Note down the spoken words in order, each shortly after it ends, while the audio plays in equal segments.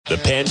the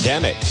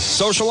pandemic,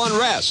 social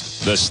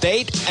unrest, the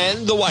state,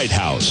 and the White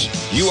House.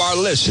 You are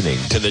listening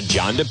to The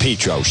John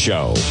DePetro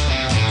Show.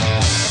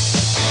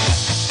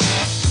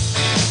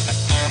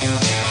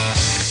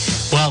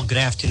 Well, good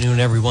afternoon,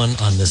 everyone.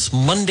 On this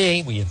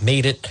Monday, we have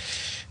made it.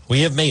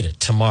 We have made it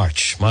to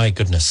March. My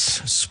goodness.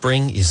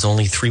 Spring is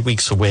only 3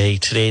 weeks away.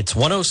 Today, it's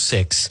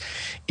 1:06.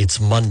 It's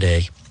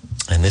Monday.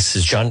 And this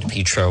is John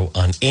DePetro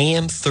on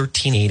AM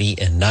 1380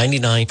 and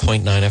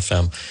 99.9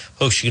 FM.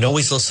 Folks, you can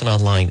always listen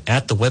online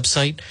at the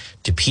website,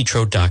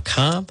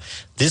 DePetro.com.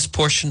 This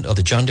portion of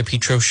the John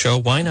DePetro Show,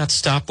 why not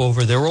stop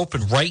over? They're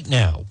open right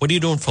now. What are you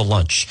doing for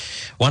lunch?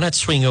 Why not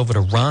swing over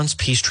to Ron's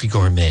Pastry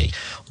Gourmet,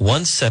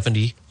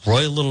 170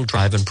 Royal Little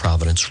Drive in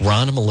Providence.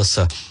 Ron and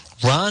Melissa,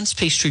 Ron's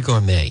Pastry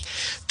Gourmet.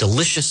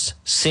 Delicious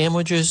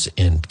sandwiches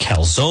and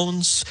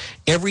calzones.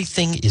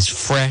 Everything is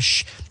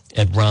fresh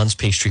at Ron's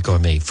Pastry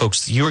Gourmet.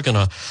 Folks, you're going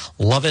to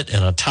love it.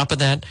 And on top of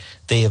that,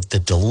 they have the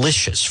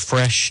delicious,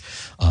 fresh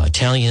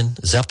Italian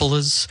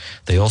zeppolas.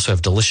 They also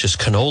have delicious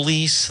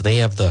cannolis. They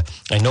have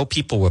I know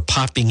people were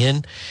popping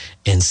in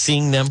and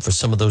seeing them for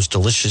some of those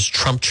delicious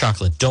Trump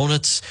chocolate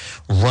donuts.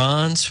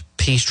 Ron's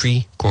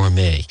Pastry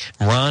Gourmet.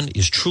 Ron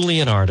is truly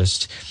an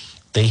artist.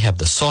 They have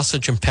the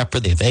sausage and pepper.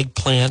 They have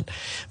eggplant,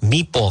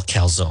 meatball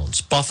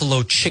calzones,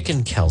 buffalo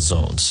chicken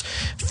calzones,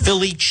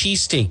 Philly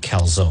cheesesteak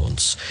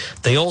calzones.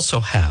 They also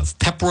have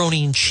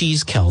pepperoni and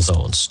cheese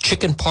calzones,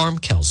 chicken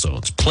parm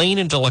calzones, plain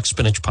and deluxe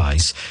spinach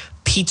pies,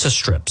 pizza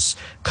strips,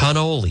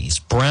 cannolis,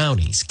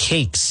 brownies,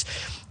 cakes,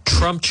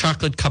 Trump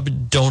chocolate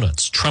covered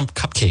donuts, Trump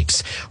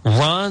cupcakes.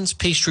 Ron's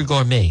Pastry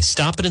Gourmet.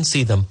 Stop it and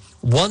see them.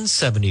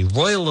 170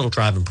 Royal Little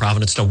Drive in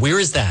Providence. Now, where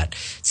is that?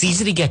 It's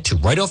easy to get to,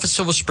 right off of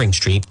Silver Spring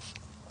Street.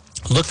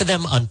 Look for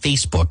them on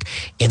Facebook,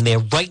 and they're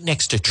right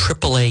next to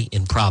AAA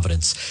in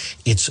Providence.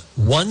 It's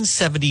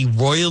 170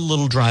 Royal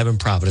Little Drive in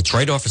Providence,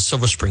 right off of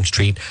Silver Spring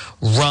Street.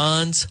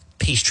 Ron's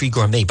Pastry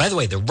Gourmet. By the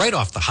way, they're right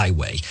off the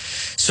highway.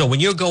 So when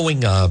you're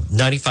going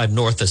 95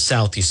 north or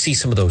south, you see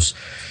some of those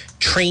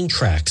train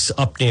tracks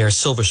up near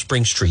Silver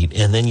Spring Street,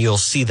 and then you'll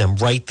see them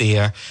right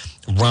there.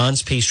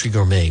 Ron's Pastry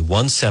Gourmet,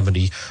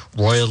 170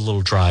 Royal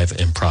Little Drive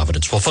in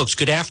Providence. Well, folks,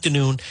 good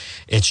afternoon.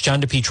 It's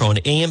John DePetro on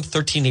AM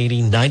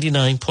 1380,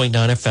 99.9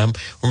 FM.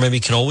 Remember,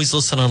 you can always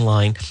listen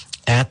online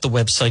at the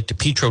website,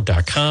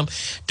 DePetro.com.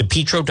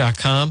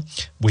 DePetro.com,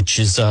 which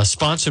is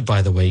sponsored,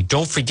 by the way.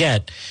 Don't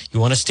forget,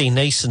 you want to stay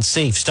nice and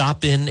safe.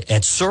 Stop in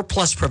at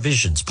Surplus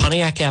Provisions,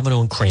 Pontiac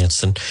Avenue in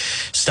Cranston.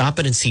 Stop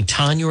in and see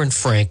Tanya and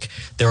Frank.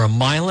 They're a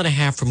mile and a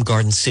half from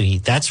Garden City.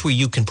 That's where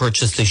you can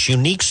purchase this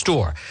unique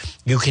store.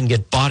 You can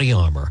get body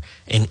armor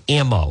and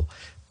ammo,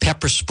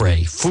 pepper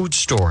spray, food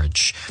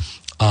storage,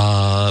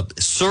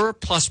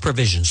 Surplus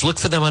Provisions. Look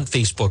for them on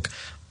Facebook.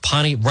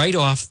 Right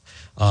off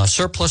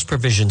Surplus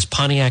Provisions,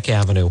 Pontiac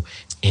Avenue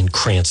in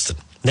Cranston.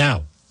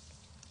 Now,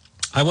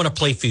 I want to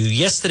play for you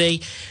yesterday.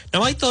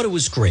 Now, I thought it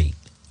was great.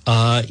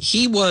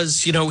 He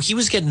was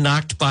getting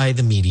knocked by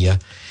the media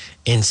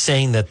in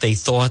saying that they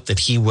thought that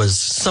he was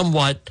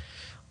somewhat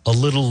a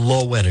little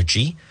low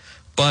energy.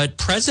 But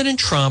President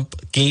Trump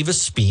gave a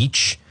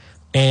speech,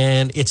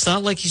 and it's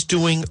not like he's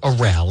doing a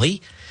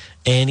rally,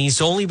 and he's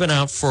only been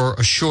out for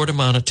a short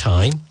amount of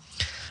time.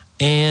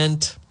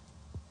 And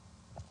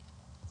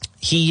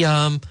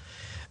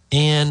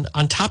and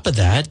on top of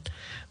that,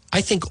 I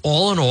think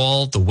all in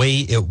all, the way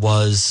it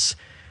was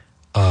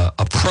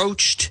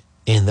approached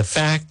and the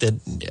fact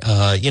that,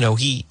 the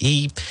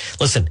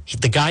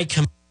guy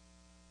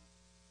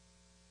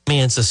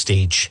commands the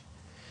stage.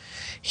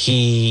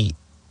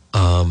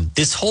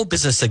 This whole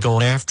business they're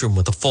going after him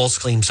with the false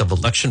claims of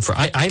election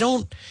I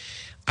don't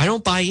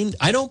buy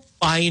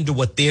into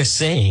what they're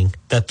saying,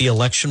 that the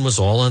election was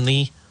all on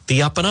the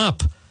up and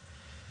up.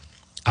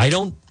 I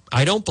don't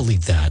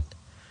believe that.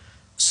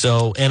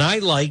 So, and I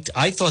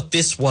thought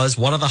this was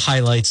one of the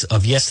highlights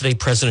of yesterday,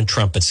 President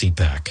Trump at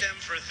CPAC.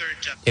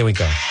 Here we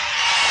go.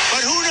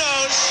 But who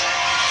knows?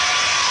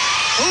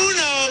 Who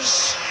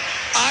knows?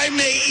 I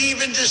may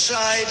even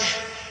decide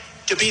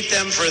to beat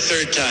them for a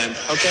third time,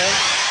 okay?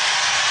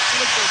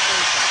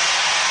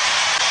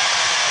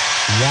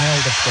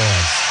 Wild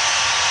applause.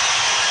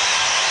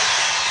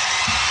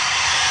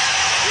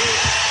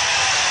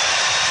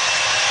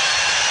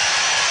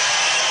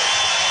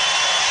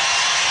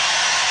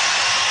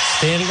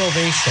 Standing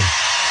ovation.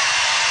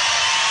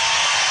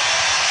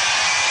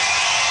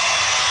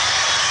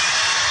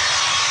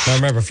 Now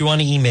remember, if you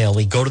want to email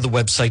me, go to the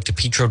website,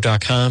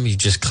 DePetro.com. You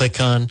just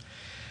click on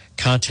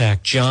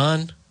Contact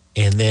John,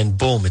 and then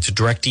boom, it's a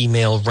direct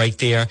email right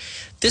there.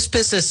 This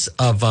business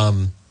of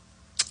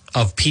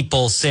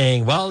people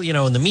saying, well,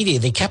 in the media,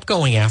 they kept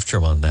going after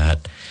him on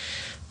that.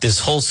 This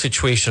whole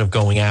situation of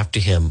going after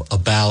him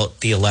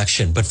about the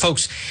election. But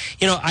folks,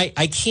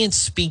 I can't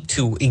speak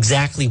to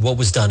exactly what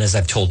was done, as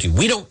I've told you.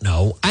 We don't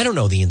know. I don't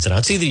know the ins and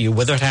outs, either you,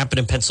 whether it happened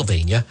in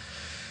Pennsylvania,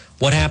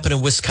 what happened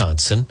in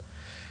Wisconsin,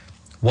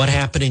 what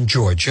happened in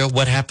Georgia,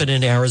 what happened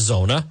in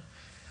Arizona.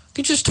 We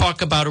could just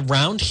talk about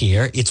around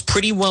here. It's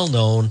pretty well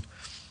known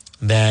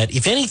that,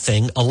 if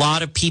anything, a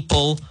lot of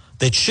people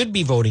that should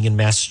be voting in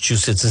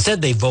Massachusetts,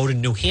 instead they voted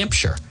in New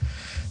Hampshire.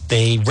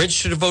 They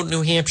register to vote in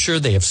New Hampshire.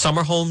 They have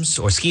summer homes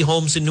or ski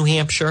homes in New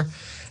Hampshire,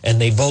 and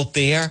they vote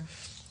there.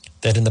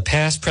 That in the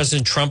past,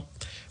 President Trump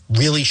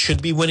really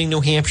should be winning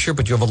New Hampshire,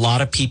 but you have a lot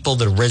of people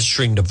that are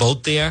registering to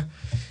vote there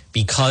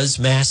because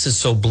Mass is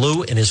so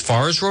blue. And as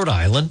far as Rhode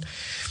Island,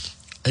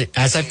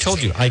 as I've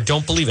told you, I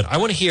don't believe it. I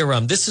want to hear,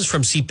 this is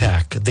from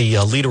CPAC, the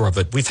leader of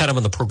it. We've had him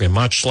on the program,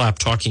 Mark Schlapp,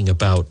 talking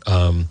about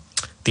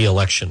the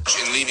election.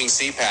 In leaving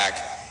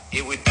CPAC,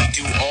 it would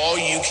do all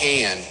you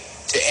can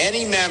to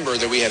any member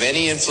that we have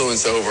any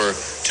influence over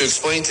to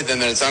explain to them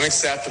that it's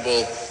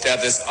unacceptable to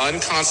have this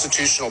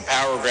unconstitutional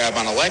power grab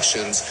on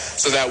elections,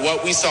 so that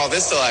what we saw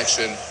this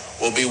election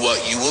will be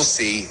what you will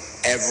see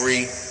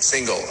every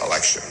single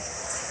election.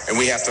 And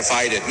we have to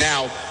fight it.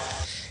 Now,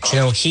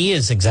 he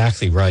is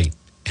exactly right.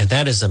 And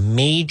that is a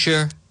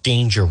major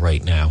danger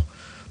right now.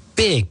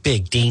 Big,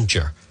 big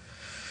danger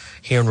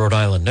here in Rhode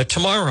Island. Now,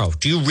 tomorrow,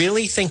 do you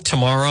really think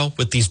tomorrow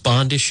with these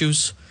bond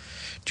issues,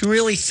 do you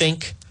really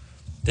think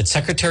that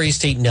Secretary of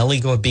State Nellie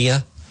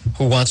Gorbea,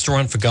 who wants to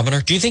run for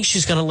governor, do you think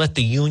she's going to let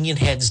the union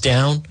heads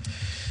down,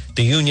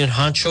 the union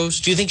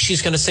honchos? Do you think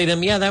she's going to say to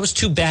them, yeah, that was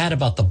too bad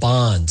about the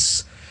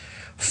bonds,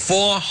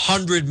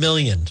 $400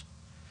 million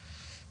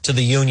to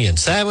the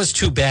unions, that was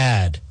too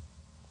bad.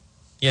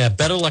 Yeah,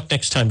 better luck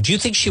next time. Do you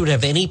think she would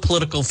have any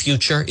political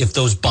future if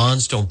those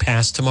bonds don't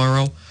pass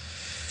tomorrow?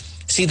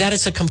 See, that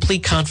is a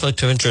complete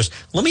conflict of interest.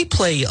 Let me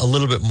play a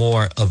little bit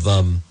more of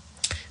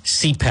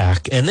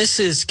CPAC. And this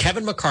is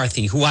Kevin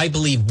McCarthy, who I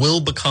believe will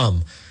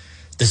become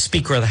the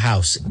Speaker of the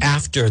House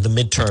after the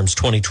midterms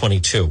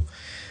 2022.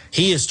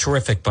 He is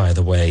terrific, by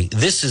the way.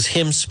 This is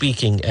him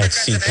speaking at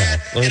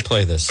CPAC. Let me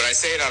play this. But I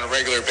say it on a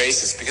regular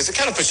basis because it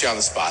kind of puts you on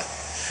the spot.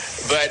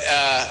 But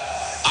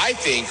I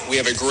think we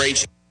have a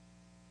great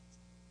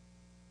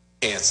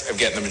chance of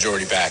getting the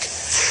majority back.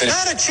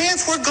 Not a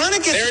chance. We're going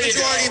to get the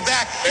majority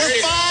back. We're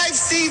 5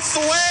 seats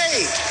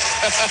away.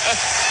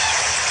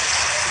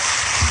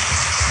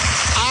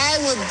 I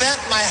would bet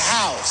my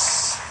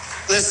house.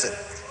 Listen,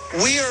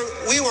 we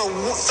were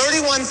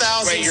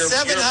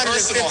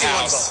 31,751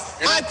 votes.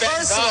 My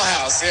personal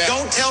house. Yeah.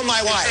 Don't tell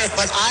my wife,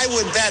 but I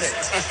would bet it.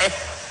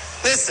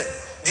 Listen,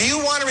 do you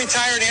want to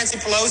retire Nancy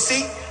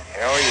Pelosi?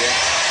 Hell yeah.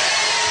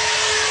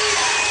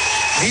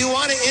 Do you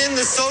want to end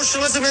the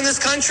socialism in this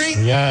country?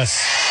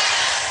 Yes.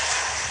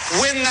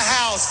 Win the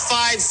House,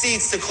 5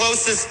 seats, the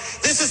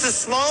closest. This is the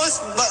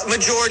smallest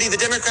majority the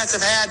Democrats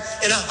have had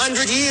in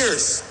 100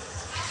 years.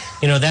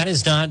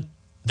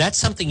 That's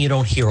something you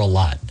don't hear a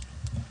lot.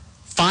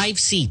 5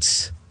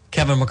 seats,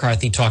 Kevin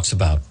McCarthy talks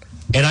about.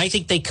 And I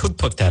think they could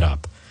put that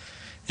up.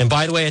 And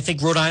by the way, I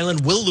think Rhode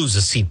Island will lose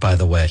a seat, by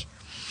the way.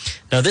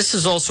 Now, this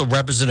is also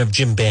Representative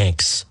Jim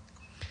Banks.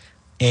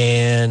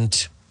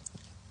 And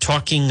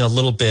talking a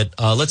little bit,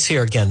 let's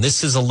hear again.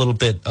 This is a little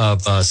bit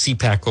of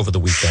CPAC over the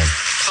weekend.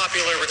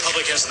 Popular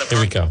Republicans in the Here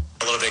we go.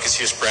 A little bit because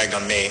he just bragged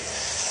on me.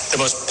 The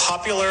most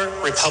popular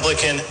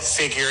Republican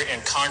figure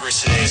in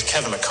Congress today is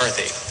Kevin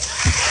McCarthy.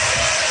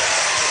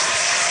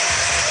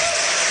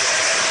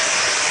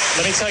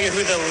 Let me tell you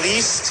who the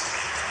least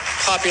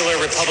popular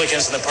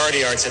Republicans in the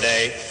party are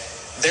today.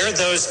 They're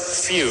those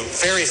few,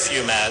 very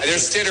few, Matt. They're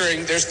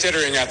stittering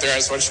out there. I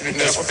just want you to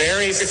know. There's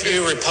very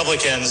few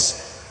Republicans.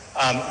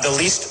 The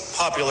least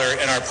popular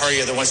in our party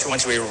are the ones who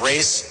want to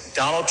erase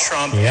Donald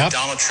Trump and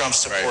Donald Trump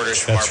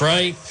supporters from our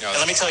party. That's right. And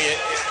let me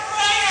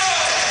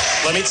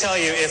tell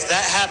you, if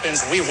that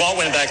happens, we won't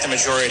win back the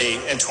majority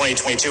in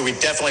 2022. We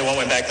definitely won't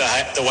win back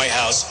the White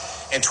House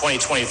in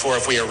 2024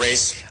 if we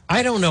erase.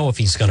 I don't know if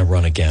he's going to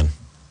run again.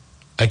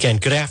 Again,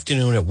 good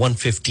afternoon at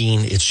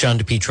 1:15. It's John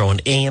DePietro on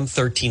AM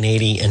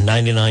 1380 and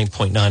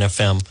 99.9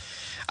 FM.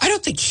 I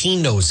don't think he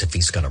knows if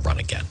he's going to run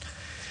again.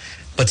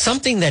 But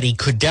something that he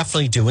could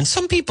definitely do, and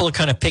some people are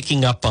kind of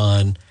picking up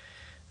on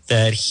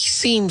that he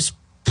seems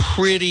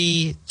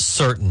pretty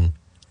certain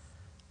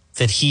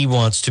that he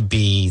wants to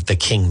be the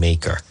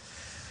kingmaker.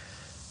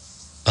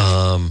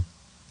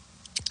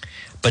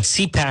 But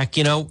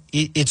CPAC,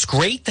 it's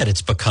great that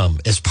it's become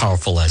as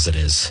powerful as it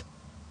is.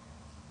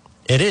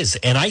 It is.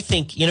 And I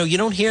think, you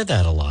don't hear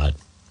that a lot.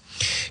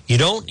 You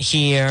don't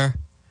hear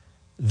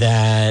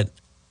that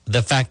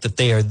the fact that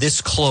they are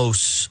this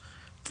close,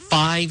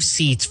 5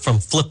 seats from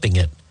flipping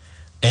it,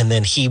 and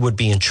then he would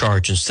be in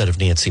charge instead of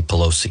Nancy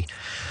Pelosi.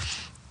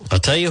 I'll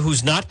tell you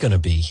who's not going to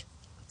be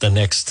the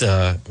next,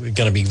 going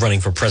to be running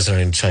for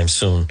president anytime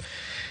soon.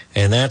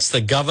 And that's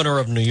the governor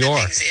of New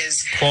York,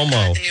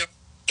 Cuomo.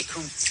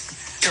 Who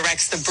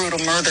directs the brutal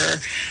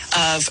murder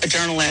of a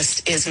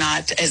journalist is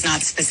not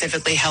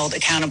specifically held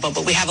accountable.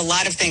 But we have a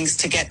lot of things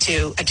to get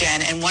to,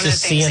 Jen. And one of the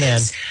things CNN,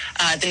 is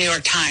the New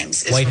York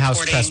Times is White House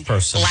reporting press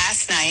person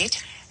last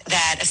night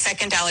that a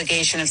second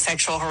allegation of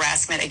sexual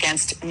harassment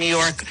against New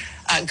York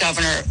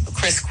Governor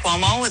Chris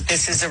Cuomo.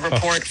 This is a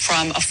report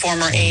from a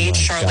former aide,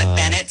 Charlotte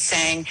Bennett,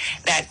 saying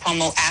that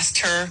Cuomo asked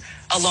her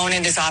alone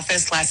in his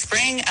office last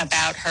spring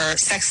about her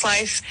sex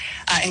life,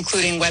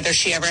 including whether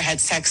she ever had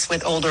sex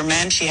with older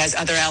men. She has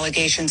other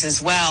allegations as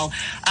well.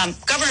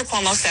 Governor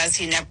Cuomo says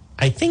he never...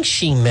 I think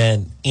she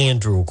meant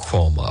Andrew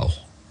Cuomo.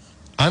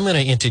 I'm going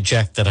to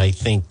interject that I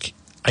think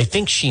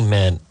she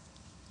meant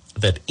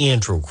that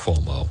Andrew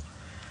Cuomo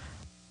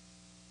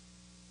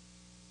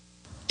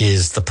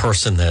is the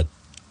person that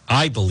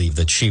I believe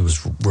that she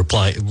was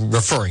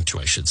referring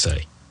to.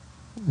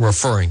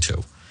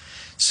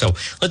 So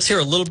let's hear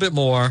a little bit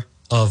more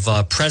of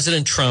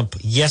President Trump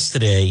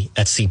yesterday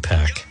at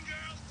CPAC.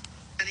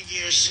 Many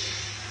years,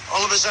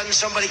 all of a sudden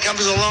somebody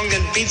comes along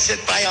and beats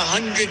it by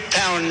 100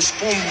 pounds.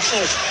 Boom,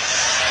 boom.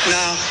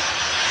 Now,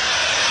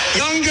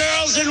 young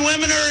girls and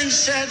women are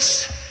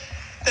incensed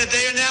that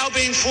they are now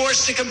being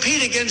forced to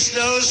compete against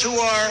those who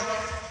are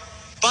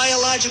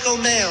biological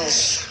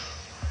males.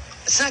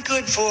 It's not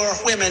good for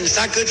women. It's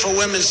not good for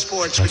women's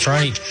sports. That's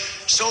right.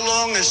 So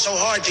long and so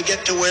hard to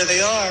get to where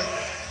they are.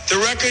 The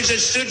records that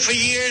stood for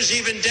years,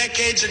 even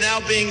decades, are now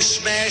being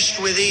smashed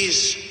with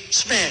ease.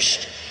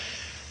 Smashed.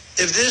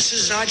 If this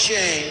does not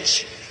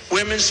change,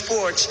 women's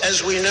sports,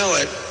 as we know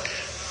it,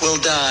 will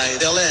die.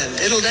 They'll end.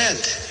 It'll end.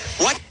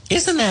 What?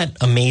 Isn't that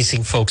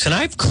amazing, folks? And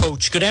I've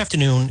coached. Good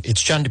afternoon.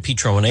 It's John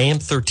DePietro on AM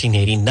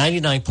 1380,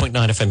 99.9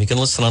 FM. You can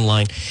listen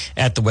online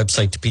at the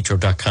website,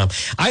 DePietro.com.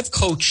 I've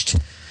coached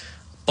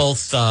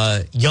both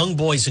young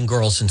boys and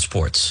girls in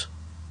sports,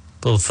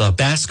 both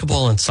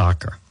basketball and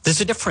soccer.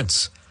 There's a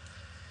difference.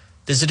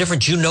 There's a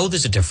difference. You know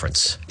there's a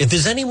difference. If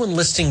there's anyone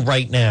listening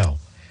right now,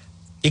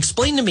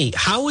 explain to me,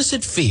 how is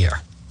it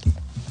fair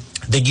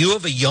that you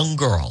have a young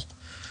girl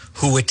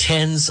who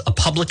attends a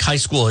public high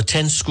school,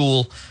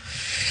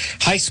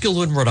 high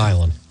school in Rhode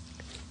Island,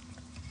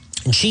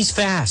 and she's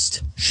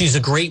fast. She's a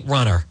great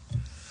runner.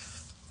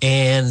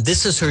 And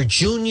this is her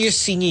junior,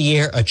 senior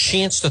year, a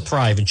chance to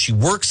thrive. And she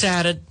works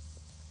at it.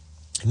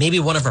 Maybe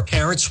one of her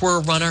parents were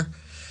a runner.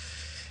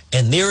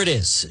 And there it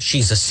is.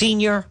 She's a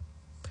senior.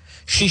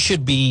 She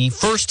should be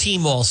first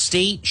team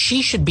All-State.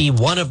 She should be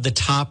one of the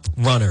top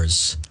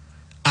runners,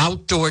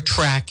 outdoor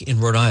track in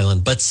Rhode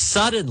Island. But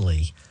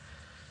suddenly,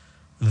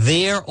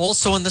 there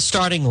also on the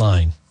starting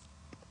line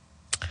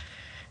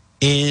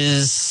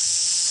is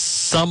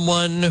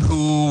someone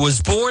who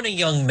was born a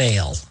young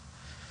male,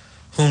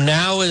 who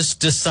now has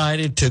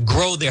decided to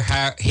grow their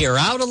hair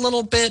out a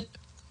little bit.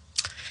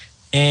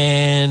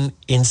 And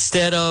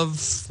instead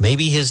of,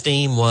 maybe his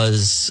name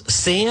was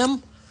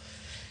Sam,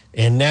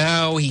 and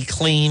now he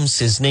claims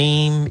his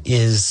name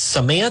is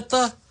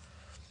Samantha.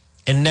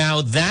 And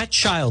now that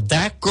child,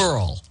 that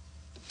girl,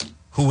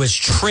 who has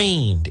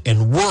trained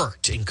and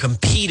worked and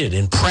competed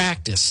and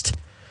practiced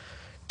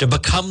to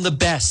become the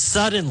best,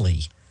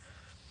 suddenly,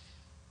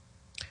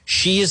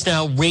 she is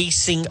now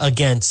racing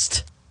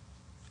against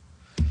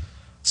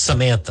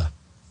Samantha,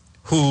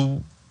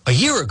 who a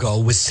year ago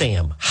was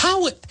Sam.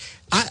 How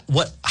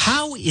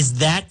is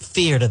that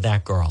fair to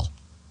that girl?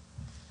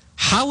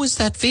 How is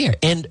that fair?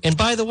 And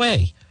by the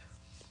way,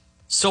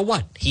 so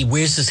what? He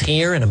wears his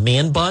hair in a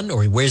man bun,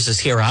 or he wears his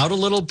hair out a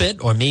little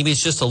bit, or maybe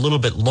it's just a little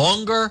bit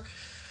longer.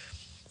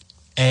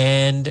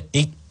 And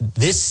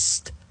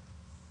this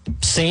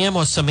Sam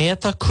or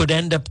Samantha could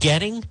end up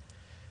getting,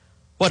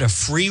 what, a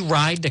free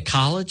ride to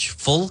college,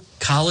 full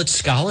college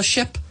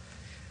scholarship?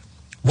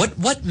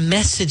 What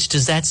message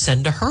does that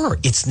send to her?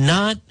 It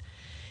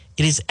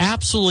is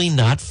absolutely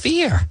not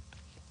fair.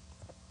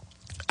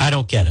 I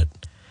don't get it.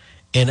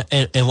 And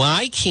what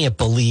I can't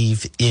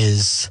believe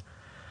is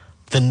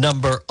the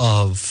number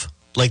of,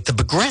 like, the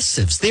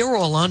progressives. They're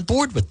all on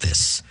board with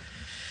this.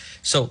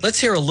 So let's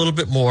hear a little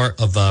bit more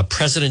of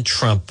President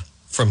Trump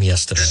from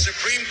yesterday. The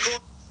Supreme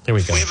Court. There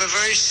we go. We have a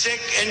very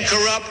sick and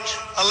corrupt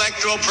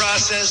electoral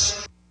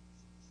process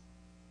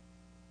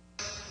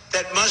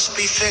that must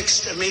be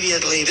fixed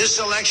immediately. This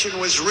election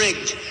was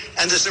rigged,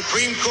 and the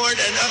Supreme Court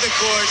and other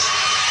courts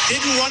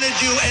didn't want to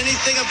do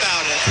anything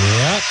about it.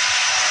 Yeah.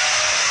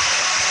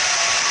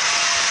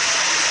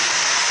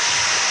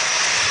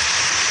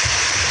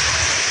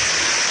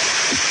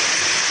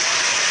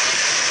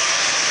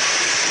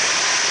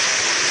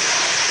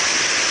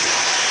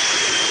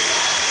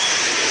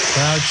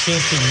 Crowd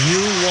chanting,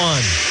 "You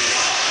won."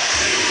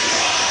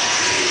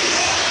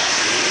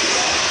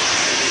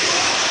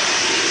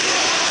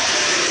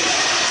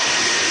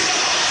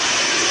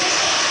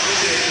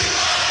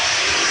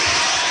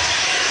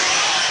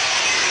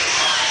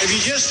 If you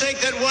just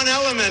take that one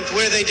element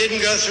where they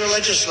didn't go through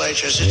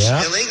legislatures, it's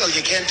illegal.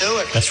 You can't do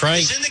it. That's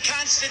right. It's in the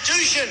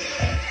Constitution.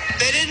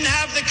 They didn't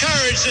have the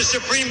courage, the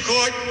Supreme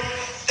Court.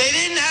 They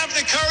didn't have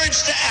the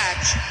courage to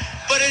act,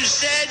 but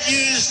instead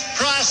used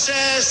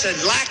process and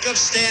lack of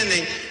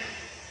standing.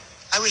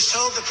 I was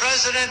told the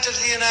President of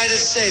the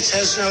United States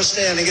has no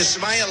standing. It's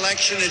my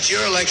election. It's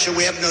your election.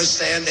 We have no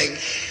standing.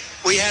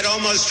 We had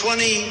almost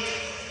 20...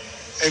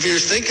 If you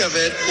think of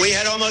it, we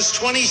had almost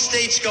 20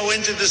 states go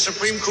into the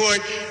Supreme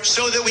Court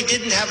so that we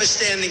didn't have a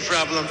standing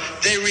problem.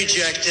 They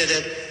rejected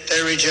it.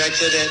 They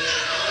rejected it.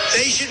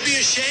 They should be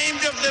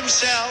ashamed of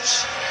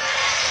themselves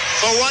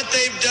for what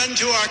they've done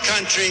to our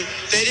country.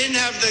 They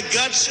didn't have the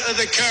guts or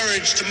the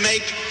courage to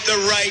make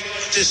the right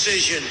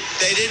decision.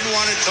 They didn't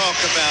want to talk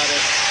about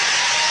it.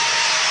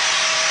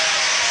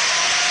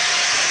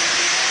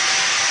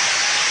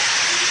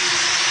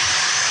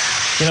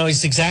 You know,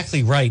 he's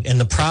exactly right. And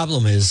the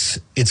problem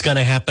is, it's going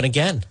to happen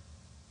again.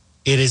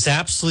 it is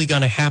absolutely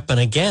going to happen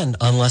again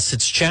unless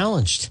it's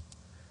challenged.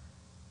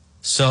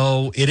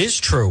 So it is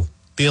true.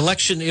 The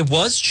election, it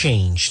was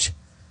changed.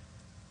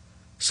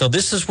 So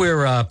this is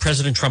where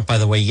President Trump, by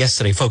the way,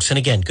 yesterday, folks, and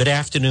again, good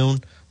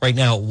afternoon. Right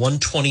now,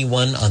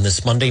 1:21 on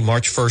this Monday,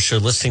 March 1st,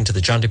 you're listening to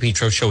the John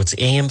DePetro Show. It's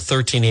AM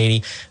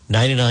 1380,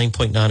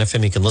 99.9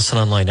 FM. You can listen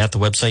online at the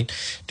website,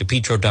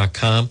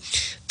 DePetro.com.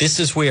 This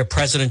is where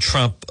President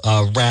Trump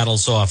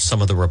rattles off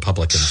some of the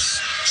Republicans.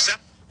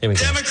 Here we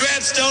go.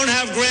 Democrats don't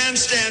have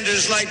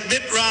grandstanders like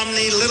Mitt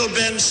Romney, Little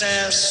Ben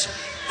Sass,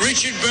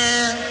 Richard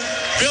Burr,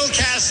 Bill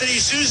Cassidy,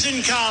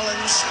 Susan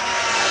Collins,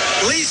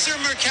 Lisa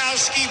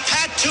Murkowski,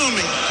 Pat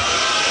Toomey.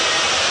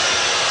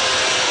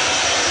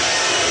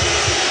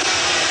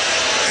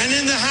 And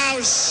in the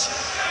House,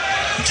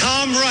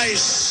 Tom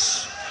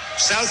Rice,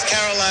 South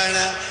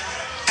Carolina,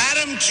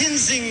 Adam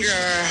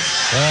Kinzinger,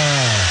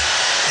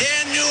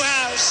 Dan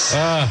Newhouse,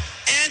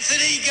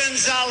 Anthony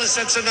Gonzalez,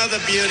 that's another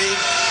beauty,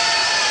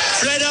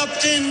 Fred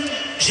Upton,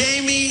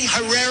 Jamie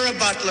Herrera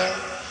Butler,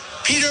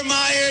 Peter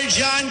Meyer,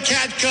 John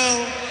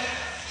Katko,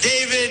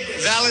 David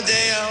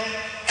Valadeo,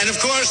 and of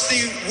course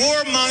the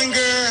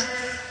warmonger,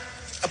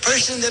 a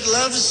person that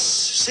loves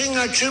seeing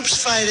our troops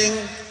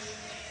fighting,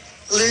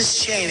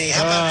 Liz Cheney.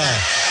 How about that?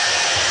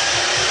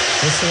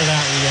 Listen to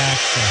that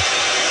reaction.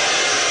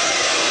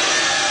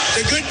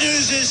 The good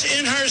news is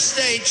in her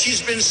state,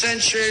 she's been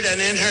censured, and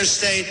in her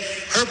state,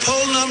 her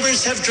poll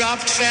numbers have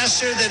dropped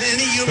faster than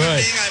any human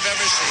being I've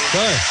ever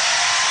seen. Good.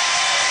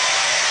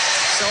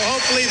 So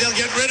hopefully they'll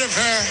get rid of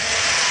her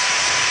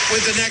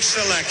with the next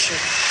election.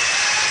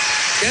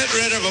 Get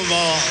rid of them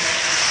all.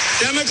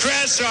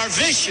 Democrats are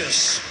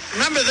vicious.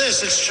 Remember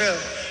this, it's true.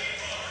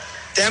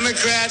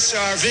 Democrats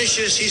are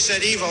vicious, he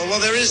said evil. Well,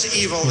 there is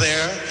evil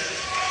there.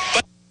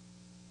 But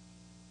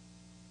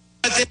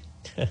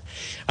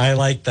I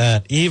like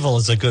that. Evil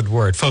is a good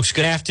word. Folks,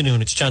 good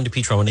afternoon. It's John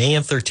DePetro on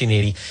AM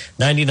 1380,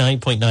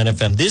 99.9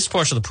 FM. This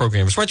portion of the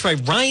program is brought to you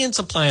by Ryan's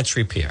Appliance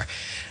Repair.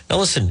 Now,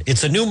 listen,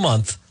 it's a new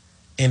month,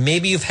 and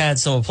maybe you've had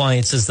some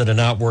appliances that are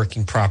not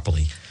working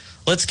properly.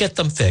 Let's get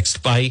them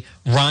fixed by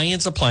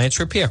Ryan's Appliance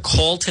Repair.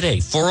 Call today,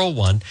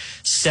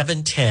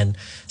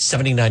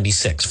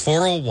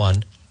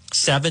 401-710-7096.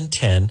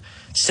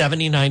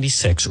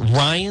 401-710-7096.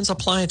 Ryan's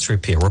Appliance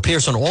Repair.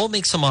 Repairs on all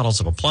makes and models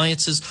of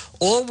appliances.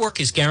 All work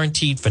is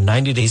guaranteed for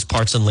 90 days,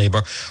 parts and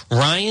labor.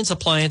 Ryan's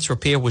Appliance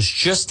Repair was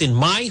just in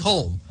my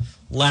home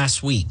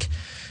last week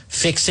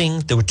fixing.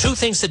 There were two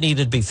things that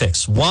needed to be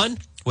fixed. One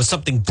was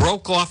something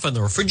broke off in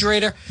the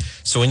refrigerator.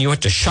 So when you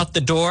had to shut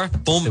the door,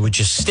 boom, it would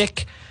just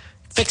stick.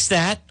 Fix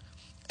that.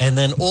 And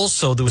then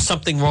also there was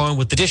something wrong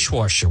with the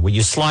dishwasher where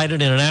you slide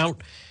it in and out.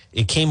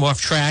 It came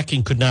off track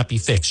and could not be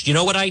fixed. You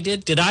know what I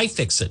did? Did I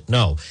fix it?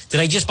 No. Did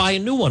I just buy a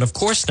new one? Of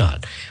course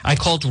not. I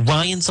called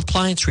Ryan's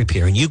Appliance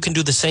Repair, and you can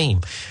do the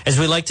same. As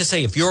we like to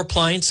say, if your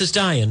appliance is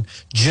dying,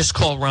 just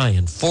call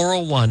Ryan.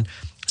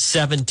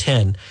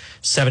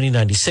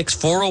 401-710-7096.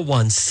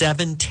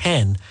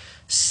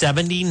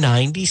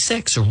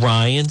 401-710-7096.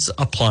 Ryan's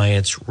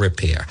Appliance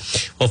Repair.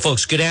 Well,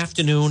 folks, good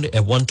afternoon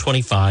at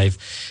 1:25.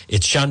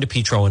 It's John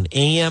DePetro on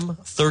AM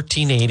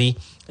 1380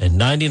 and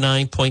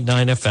 99.9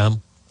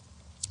 FM.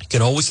 You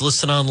can always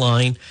listen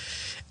online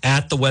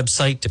at the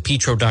website,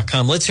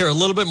 DePetro.com. Let's hear a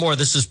little bit more.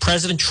 This is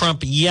President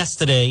Trump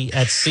yesterday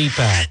at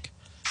CPAC.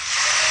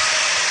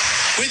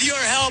 with your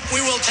help,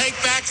 we will take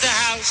back the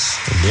House.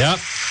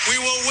 Yep. We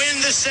will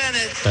win the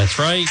Senate.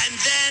 That's right. And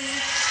then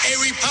a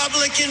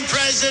Republican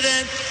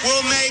president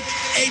will make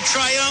a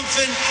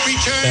triumphant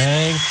return.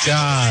 Thank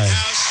God. To the White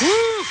House. Woo.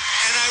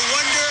 And I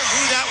wonder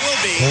who that will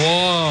be.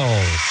 Whoa.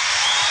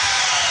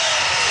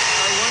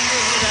 I wonder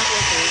who that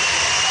will be.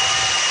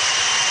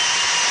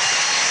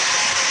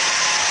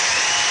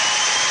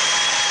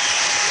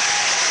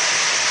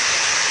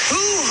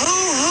 Who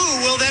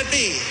will that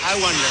be? I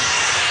wonder.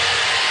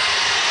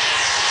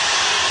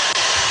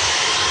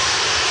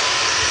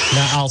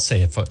 Now, I'll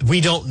say it.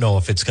 We don't know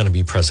if it's going to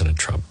be President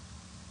Trump.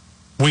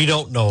 We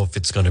don't know if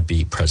it's going to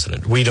be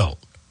President. We don't.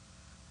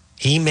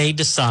 He may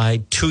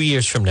decide 2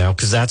 years from now,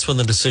 because that's when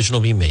the decision will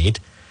be made.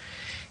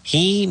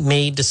 He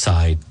may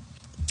decide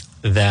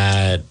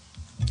that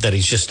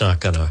he's just not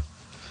going to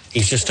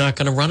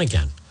run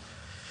again.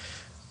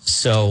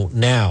 So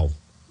now,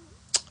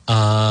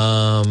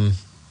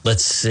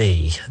 let's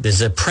see.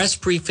 There's a press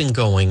briefing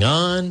going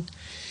on.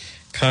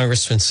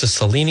 Congressman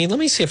Cicilline. Let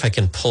me see if I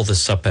can pull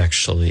this up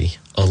actually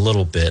a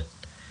little bit,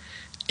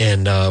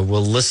 and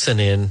we'll listen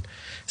in.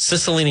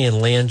 Cicilline and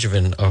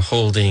Langevin are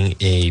holding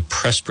a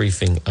press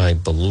briefing, I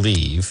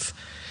believe,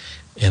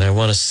 and I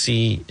want to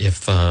see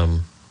if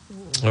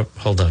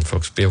hold on,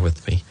 folks, bear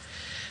with me.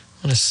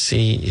 I want to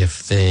see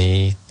if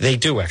they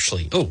do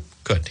actually. Oh,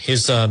 good.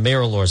 Here's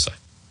Mayor Elorza.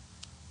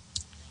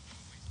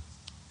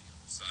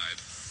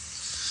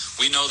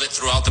 We know that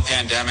throughout the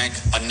pandemic,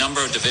 a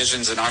number of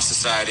divisions in our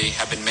society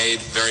have been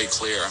made very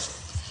clear,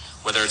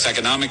 whether it's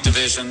economic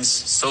divisions,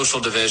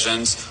 social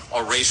divisions,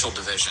 or racial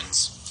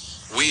divisions.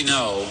 We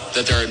know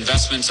that there are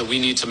investments that we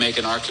need to make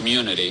in our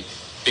community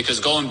because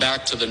going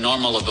back to the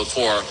normal of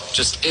before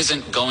just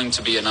isn't going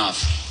to be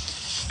enough.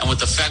 and with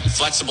the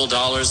flexible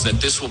dollars that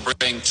this will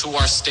bring to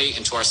our state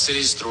and to our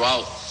cities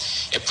throughout,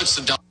 it puts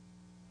the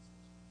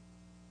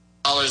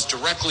dollars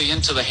directly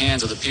into the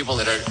hands of the people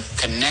that are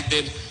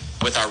connected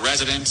with our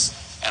residents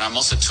and are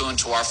most attuned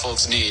to our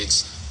folks'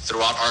 needs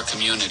throughout our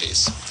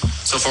communities.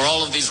 So for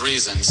all of these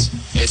reasons,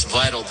 it's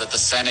vital that the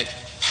Senate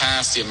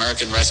pass the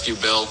American Rescue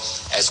Bill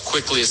as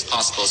quickly as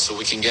possible so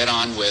we can get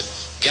on with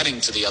getting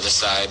to the other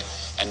side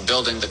and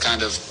building the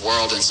kind of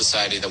world and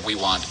society that we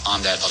want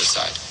on that other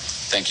side.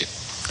 Thank you.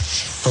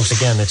 Folks,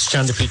 again, it's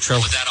John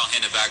DePietro. With that, I'll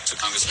hand it back to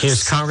Congressman.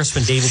 Here's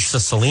Congressman David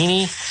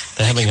Cicilline.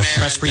 They're having a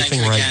press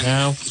briefing right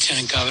now.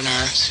 Lieutenant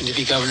Governor,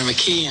 soon-to-be Governor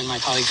McKee, and my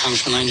colleague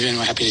Congressman Landrigan,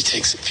 we're happy to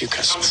take a few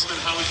questions. Congressman,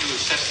 how would you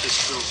assess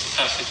this bill's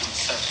passage in the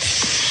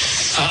Senate?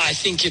 I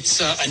think it's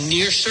a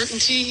near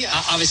certainty.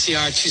 Obviously,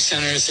 our two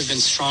senators have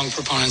been strong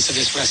proponents of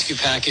this rescue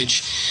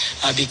package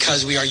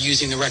because we are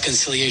using the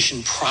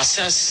reconciliation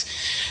process.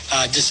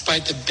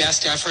 Despite the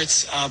best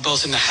efforts,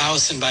 both in the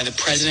House and by the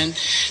President,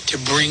 to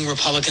bring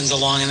Republicans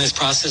along in this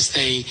process,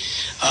 they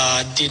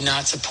did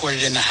not support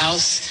it in the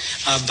House.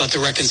 But the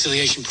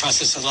reconciliation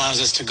process allows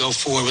us to go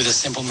forward with a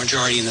simple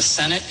majority in the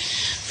Senate,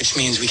 which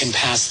means we can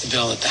pass the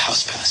bill that the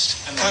House passed.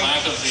 And the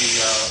lack of the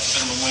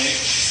minimum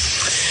wage?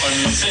 I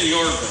mean, it's in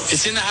your bill.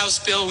 It's in the House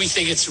bill. We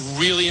think it's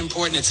really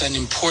important. It's an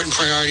important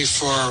priority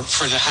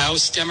for the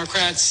House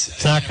Democrats.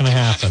 It's not going to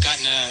happen. We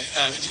haven't gotten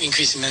an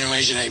increase in minimum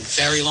wage in a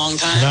very long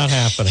time. Not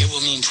happening. It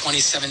will mean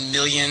 27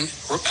 million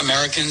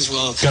Americans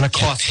will. Going to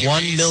cost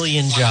 1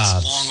 million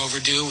jobs. Long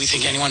overdue. We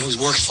think anyone who's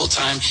worked full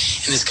time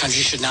in this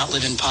country should not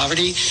live in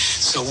poverty.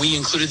 So we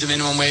included the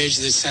minimum wage.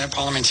 The Senate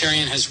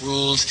parliamentarian has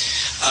ruled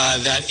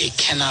that it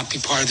cannot be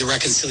part of the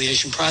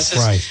reconciliation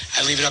process. Right.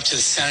 I leave it up to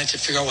the Senate to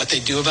figure out what they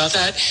do about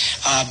that.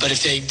 But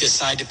if they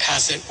decide to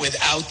pass it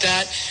without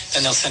that,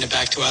 then they'll send it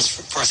back to us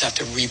for us to have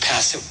to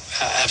repass it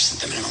absent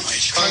the minimum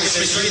wage.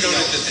 Congressman, you know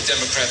that the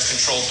Democrats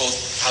control both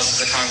houses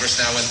of Congress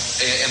now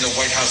and the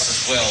White House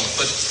as well.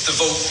 But the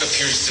vote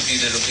appears to be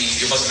that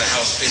it wasn't the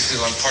House,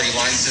 basically on party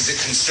lines. Does it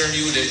concern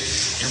you that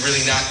you're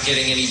really not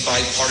getting any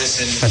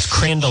bipartisan? That's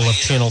Crandall of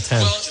Channel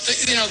 10. Well,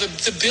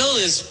 the bill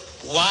is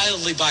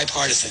wildly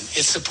bipartisan.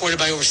 It's supported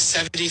by over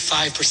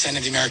 75%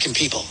 of the American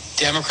people,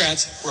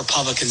 Democrats,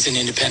 Republicans, and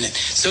independent.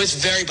 So it's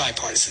very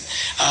bipartisan.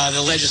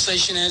 The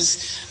legislation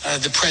is,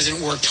 the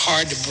president worked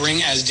hard to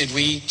bring, as did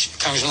we,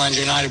 Congressman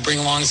Landrigan and I, to bring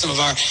along some of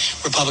our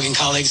Republican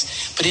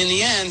colleagues. But in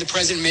the end, the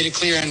president made it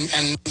clear, and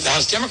the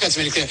House Democrats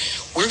made it clear,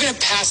 we're going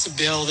to pass a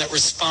bill that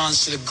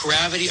responds to the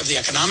gravity of the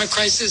economic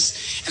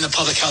crisis and the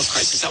public health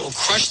crisis that will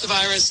crush the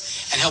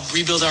virus and help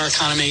rebuild our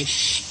economy.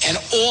 And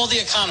all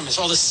the economists,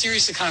 all the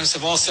serious economists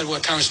have all said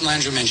what Congressman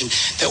Landrigan mentioned,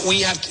 that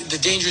the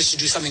danger is to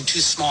do something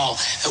too small,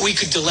 that we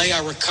could delay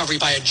our recovery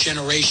by a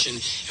generation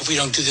if we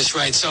don't do this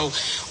right. So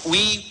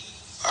we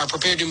are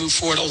prepared to move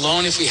forward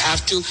alone if we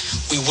have to.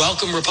 We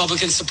welcome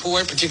Republican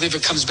support, particularly if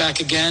it comes back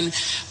again.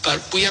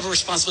 But we have a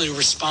responsibility to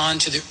respond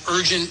to the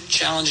urgent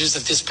challenges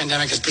that this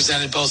pandemic has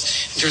presented, both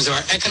in terms of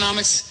our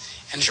economics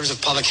and in terms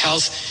of public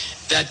health.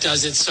 That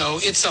does it. So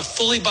it's a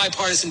fully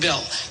bipartisan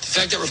bill. The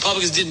fact that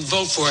Republicans didn't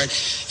vote for it,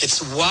 it's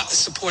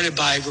supported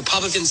by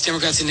Republicans,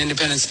 Democrats, and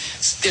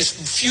independents. There's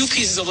few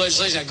pieces of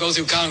legislation that go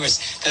through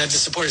Congress that have the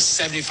support of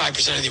 75%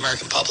 of the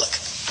American public.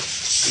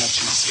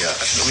 Yeah,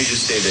 let me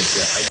just say that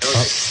I know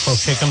that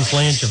here comes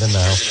Langevin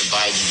now. President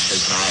Biden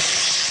has not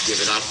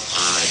given up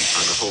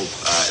on the hope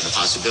and the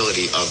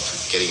possibility of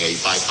getting a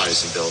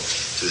bipartisan bill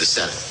through the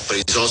Senate. But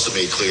he's also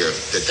made clear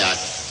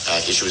that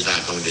issue is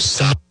not going to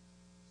stop.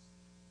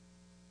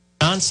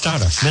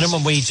 Non-starter.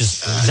 Minimum wage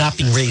is not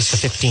being raised to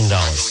 $15. We're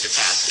going to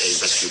pass a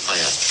rescue plan.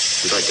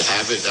 We'd like to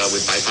have it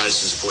with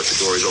bipartisan support. The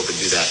door is open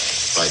to do that.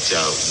 But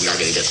we are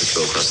going to get this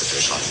bill across the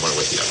finish line, one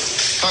way or the other.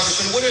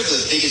 Congressman, what are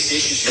the biggest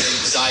issues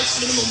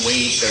besides minimum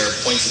wage that are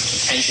points of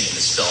contention in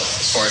this bill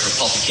as far as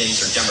Republicans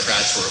or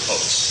Democrats who are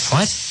opposed?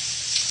 What?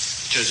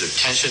 In terms of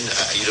tension,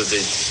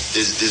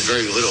 there's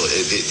very little.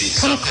 What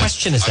kind of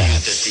question is that?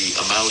 That the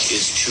amount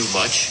is too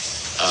much.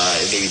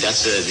 And maybe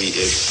that's on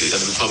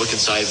the Republican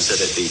side said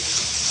that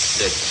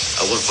that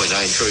 $1.9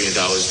 trillion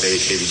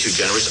may be too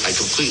generous. I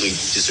completely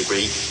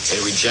disagree and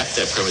reject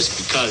that premise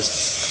because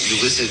you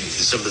listen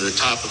to some of the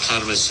top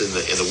economists in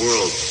the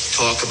world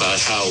talk about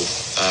how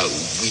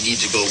we need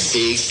to go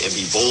big and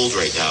be bold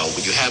right now.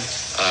 When you have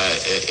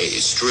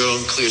strong,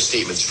 clear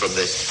statements from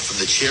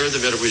the chair of the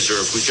Federal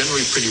Reserve, who's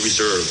generally pretty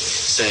reserved,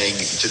 saying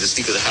to the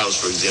Speaker of the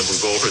House, for example,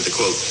 go over the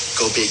quote,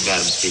 "Go big,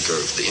 Madam Speaker."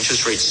 The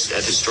interest rates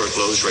at historic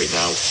lows right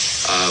now.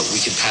 We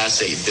can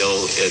pass a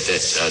bill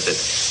that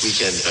we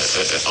can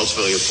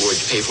ultimately afford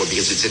to pay for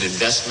because it's an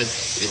investment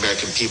in the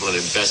American people, an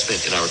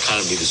investment in our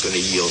economy that's going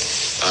to yield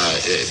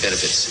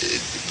benefits.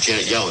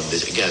 Janet Yellen,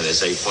 again,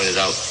 as I pointed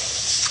out,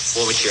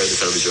 former chair of the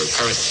Federal Reserve,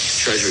 current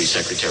Treasury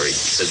Secretary,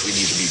 says we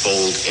need to be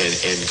bold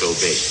and go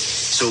big.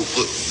 So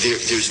look,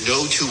 there's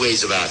no two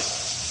ways about it.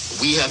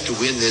 We have to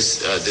win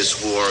this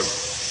war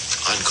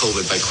on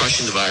COVID by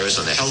crushing the virus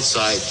on the health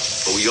side,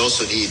 but we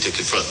also need to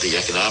confront the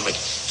economic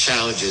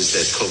challenges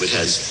that COVID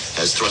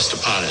has thrust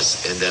upon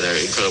us and that are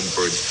incredible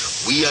burden.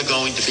 We are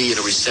going to be in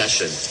a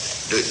recession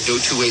No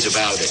two ways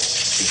about it.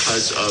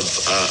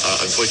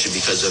 Unfortunately,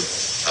 because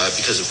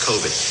of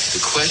COVID.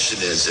 The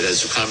question is, and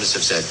as the economists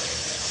have said,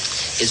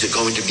 is it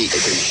going to be a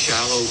very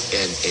shallow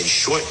and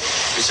short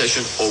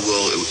recession, or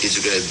is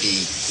it going to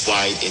be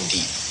wide and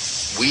deep?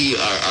 We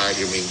are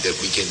arguing that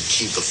we can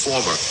achieve the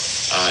former,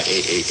 a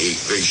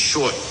very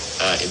short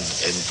and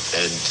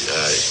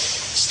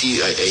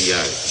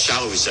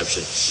shallow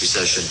recession,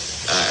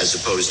 as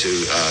opposed to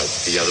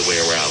the other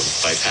way around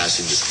by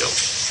passing this bill.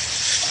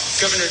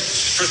 Governor,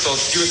 first of all,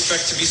 do you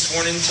expect to be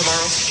sworn in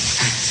tomorrow?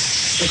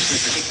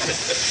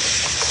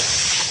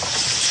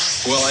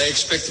 Well, I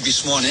expect to be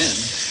sworn in.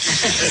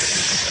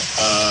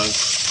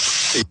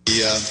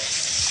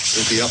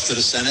 It'll be up to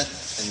the Senate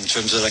in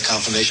terms of the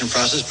confirmation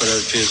process, but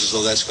it appears as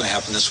though that's going to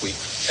happen this week.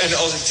 And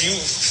also, do you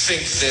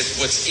think that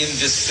what's in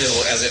this bill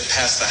as it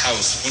passed the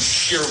House would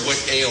cure what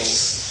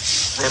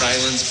ails Rhode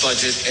Island's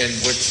budget and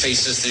what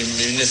faces the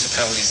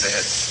municipalities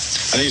ahead?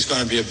 I think it's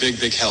going to be a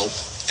big, big help.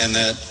 And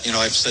that,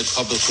 I've said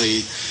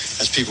publicly,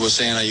 as people were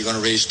saying, are you going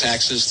to raise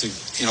taxes to,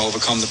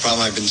 overcome the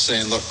problem? I've been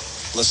saying, look,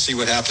 let's see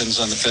what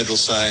happens on the federal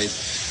side.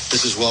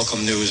 This is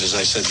welcome news, as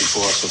I said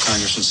before. So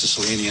Congressman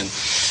Cicilline and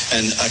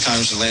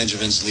Congressman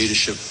Langevin's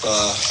leadership,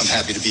 I'm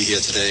happy to be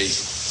here today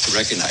to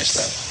recognize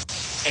that.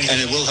 And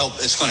it will help.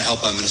 It's going to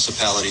help our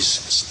municipalities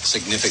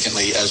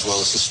significantly, as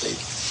well as the state.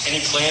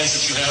 Any plans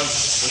that you have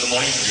with the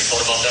money? Have you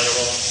thought about that at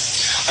all?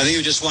 I think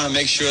we just want to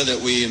make sure that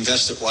we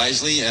invest it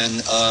wisely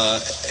and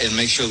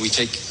make sure we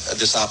take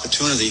this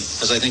opportunity,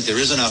 because I think there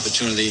is an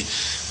opportunity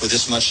with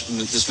this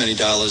many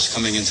dollars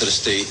coming into the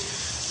state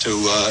to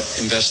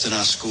invest in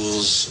our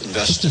schools,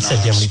 invest in our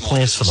small businesses,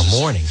 plans for the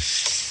morning,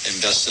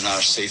 invest in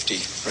our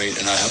safety, right,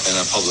 in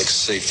our public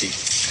safety.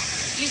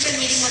 You've been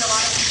meeting with a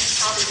lot of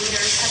municipality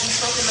leaders. Have you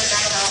spoken with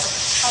them about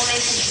how they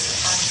can use the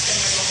funds in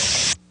their local?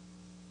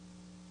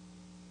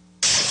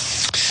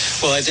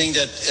 Well, I think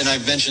that, and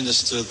I've mentioned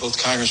this to both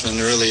congressmen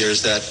earlier,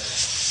 is that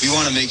we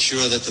want to make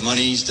sure that the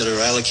monies that are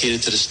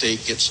allocated to the state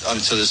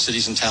to the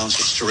cities and towns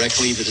gets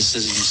directly to the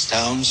cities and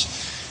towns,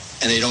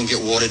 and they don't get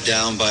watered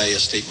down by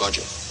a state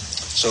budget.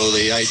 So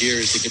the idea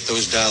is to get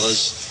those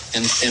dollars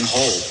in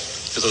whole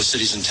to those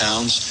cities and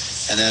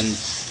towns, and then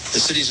the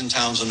cities and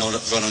towns are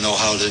going to know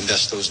how to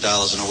invest those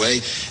dollars in a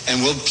way.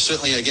 And we'll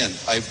certainly, again,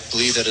 I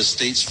believe that a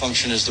state's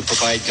function is to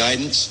provide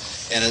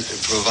guidance and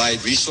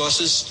provide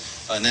resources,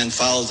 and then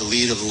follow the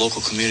lead of the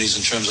local communities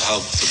in terms of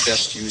how to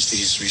best use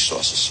these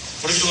resources.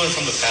 What have you learned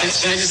from the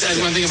past? Can I just add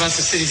one thing about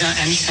the cities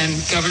and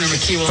Governor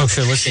McKee?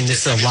 Folks are listening.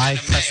 This is a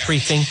live press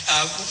briefing.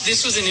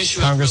 This was an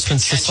issue Congressman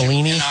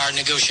Cicilline in our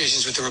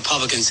negotiations with the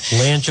Republicans.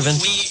 Langevin,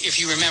 if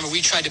you remember,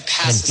 we tried to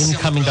pass and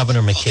incoming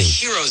Governor McKee.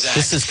 Heroes Act.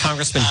 This is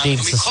Congressman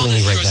David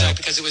Cicilline right now.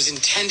 Because it was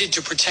intended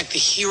to protect the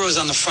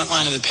heroes on the front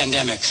line of the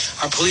pandemic.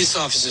 Our police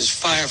officers,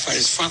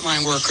 firefighters,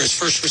 frontline workers,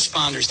 first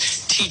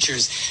responders,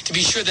 teachers, to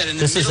be sure that in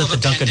the middle of a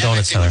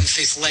pandemic they wouldn't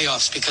face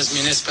layoffs because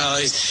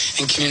municipalities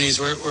and communities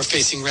were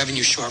facing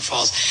revenue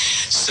shortfalls.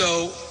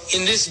 So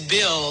in this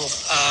bill,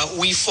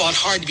 we fought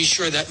hard to be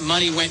sure that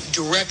money went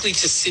directly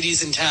to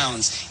cities and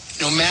towns,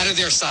 no matter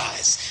their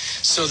size,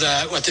 so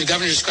that what the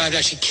governor described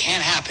actually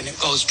can't happen. It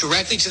goes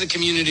directly to the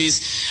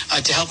communities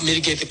to help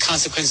mitigate the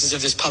consequences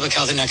of this public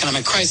health and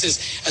economic crisis,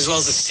 as well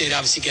as the state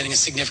obviously getting a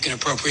significant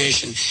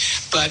appropriation.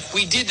 But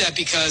we did that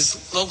because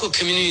local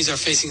communities are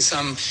facing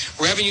some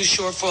revenue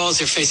shortfalls.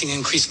 They're facing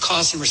increased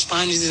costs in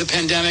responding to the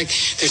pandemic.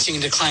 They're seeing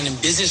a decline in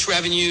business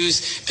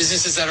revenues,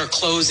 businesses that are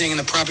closing, and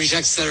the property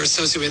taxes that are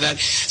associated with that.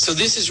 So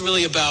this is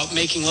really about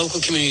making local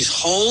communities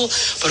whole,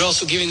 but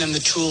also giving them the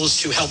tools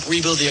to help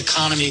rebuild the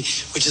economy,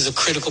 which is a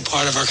critical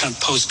part of our kind of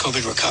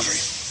post-COVID recovery.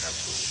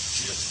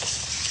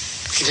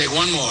 We can take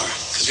one more,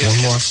 because we have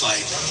to catch a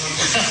flight.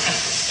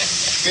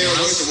 Mayor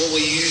Lortha, what will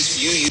you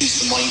use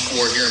the money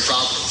for here in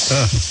Providence?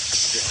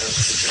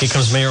 Here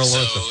comes Mayor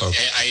Lortha, folks.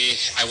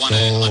 I want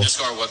to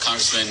underscore what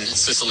Congressman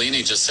Cicilline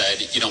just said.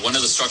 One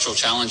of the structural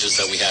challenges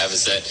that we have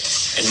is that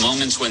in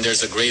moments when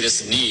there's the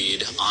greatest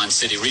need on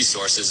city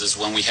resources is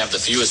when we have the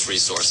fewest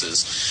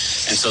resources.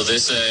 And so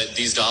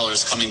these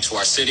dollars coming to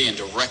our city and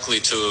directly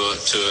to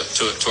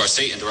our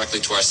state and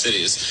directly to our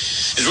cities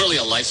is really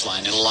a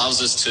lifeline. It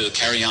allows us to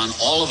carry on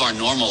all of our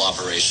normal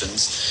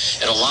operations.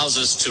 It allows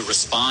us to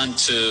respond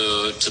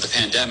to the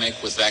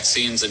pandemic with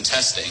vaccines and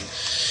testing.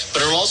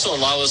 But it will also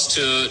allow us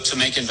to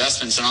make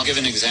investments. And I'll give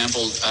an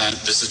example.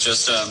 This is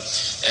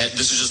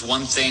just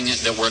one thing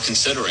that we're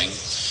considering.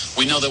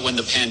 We know that when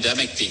the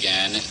pandemic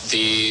began,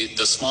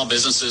 the small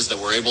businesses that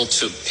were able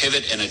to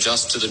pivot and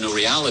adjust to the new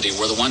reality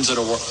were the ones that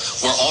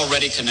were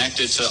already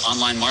connected to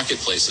online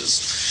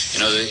marketplaces.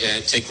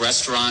 Take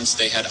restaurants,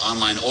 they had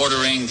online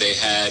ordering, they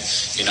had,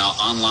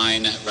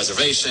 online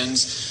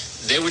reservations.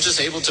 They were just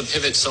able to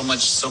pivot so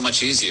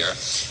much easier.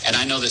 And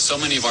I know that so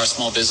many of our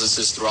small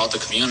businesses throughout the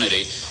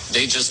community,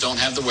 they just don't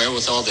have the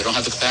wherewithal, they don't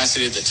have the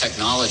capacity, the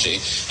technology.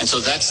 And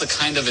so that's the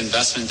kind of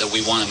investment that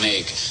we want to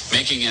make,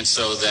 making it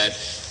so that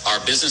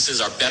our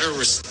businesses are better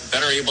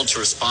able to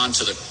respond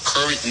to the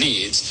current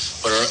needs,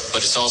 but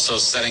it's also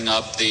setting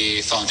up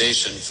the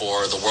foundation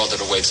for the world that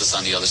awaits us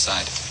on the other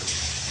side.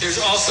 There's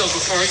also,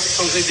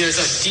 there's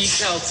a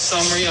detailed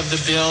summary of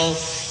the bill.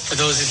 For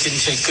those that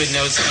didn't take good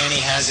notes, Annie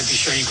has it. Be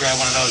sure you grab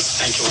one of those.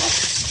 Thank you all.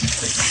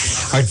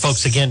 All right,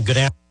 folks, again, good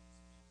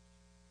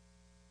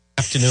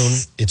afternoon.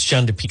 It's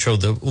John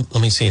DePietro.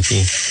 Let me see if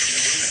he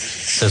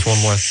says one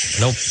more.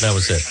 Nope, that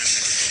was it.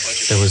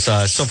 There was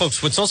so,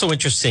 folks, what's also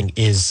interesting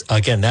is,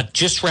 again, that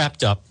just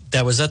wrapped up.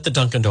 That was at the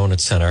Dunkin'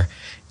 Donuts Center.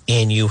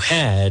 And you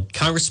had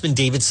Congressman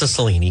David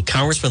Cicilline,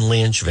 Congressman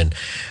Langevin.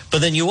 But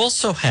then you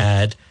also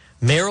had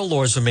Mayor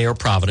Elorza, Mayor of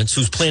Providence,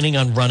 who's planning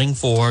on running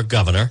for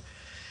governor.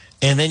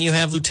 And then you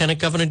have Lieutenant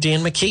Governor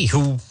Dan McKee,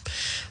 who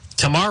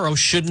tomorrow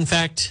should, in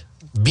fact,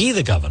 be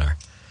the governor.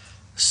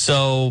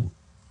 So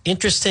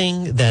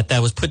interesting that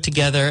was put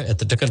together at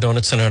the Dunkin'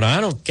 Donuts Center. And I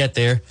don't get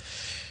there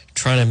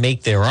trying to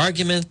make their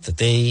argument that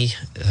they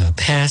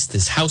passed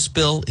this House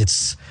bill.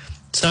 It's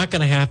not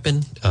going to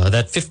happen.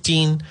 That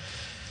 $15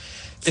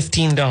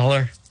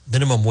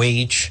 minimum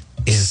wage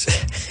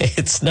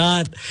it's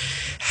not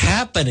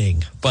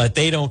happening, but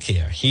they don't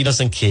care. He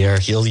doesn't care.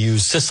 He'll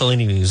use Cicilline,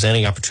 he'll use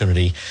any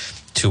opportunity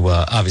to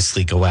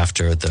obviously go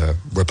after the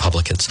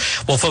Republicans.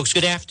 Well, folks,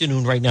 good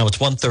afternoon. Right now it's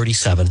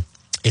 1:37.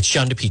 It's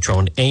John DePietro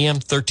on AM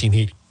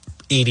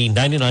 1380,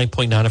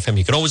 99.9 FM.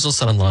 You can always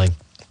listen online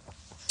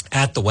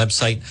at the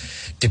website,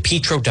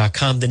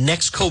 DePietro.com. The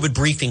next COVID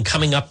briefing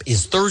coming up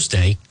is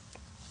Thursday,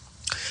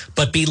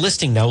 but be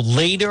listening now.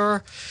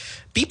 Later,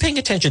 be paying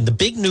attention. The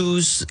big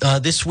news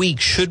this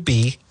week should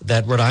be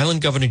that Rhode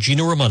Island Governor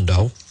Gina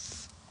Raimondo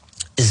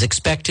is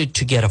expected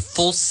to get a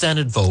full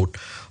Senate vote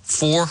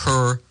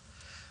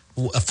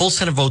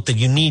that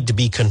you need to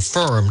be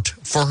confirmed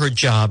for her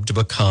job to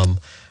become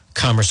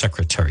Commerce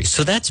Secretary.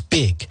 So that's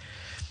big.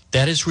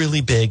 That is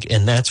really big,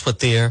 and that's what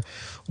they're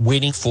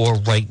waiting for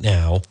right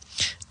now.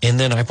 And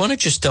then I want to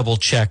just double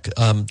check.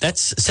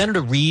 That's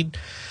Senator Reid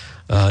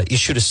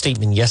issued a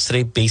statement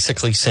yesterday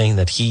basically saying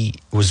that he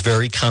was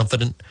very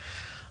confident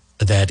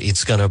that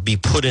it's going to be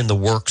put in the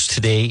works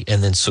today,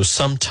 and then so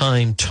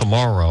sometime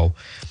tomorrow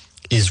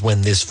is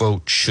when this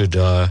vote should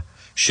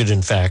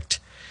in fact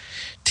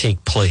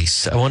take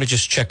place. I want to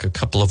just check a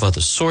couple of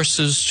other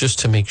sources just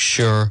to make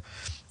sure.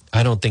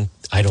 I don't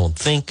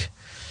think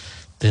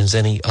there's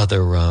any other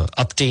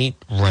update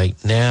right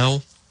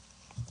now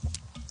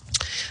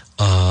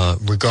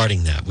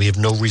regarding that. We have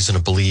no reason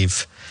to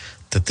believe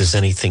that there's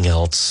anything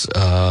else.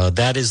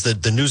 That is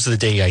the news of the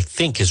day, I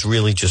think, is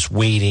really just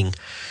waiting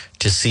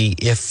to see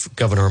if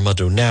Governor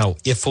Raimondo now,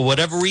 if for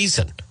whatever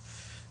reason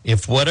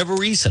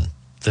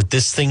that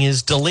this thing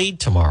is delayed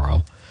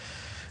tomorrow,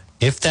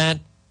 if that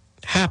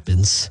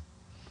happens,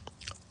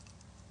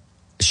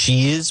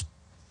 she is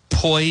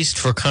poised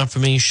for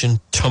confirmation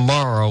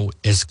tomorrow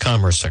as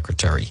Commerce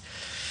Secretary.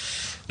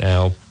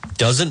 Now,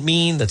 doesn't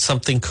mean that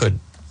something could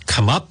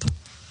come up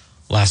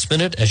last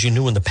minute. As you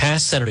knew in the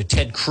past, Senator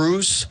Ted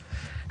Cruz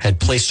had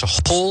placed a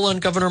hold on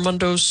Governor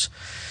Raimondo's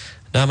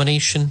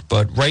nomination,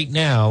 but right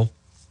now,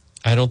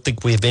 I don't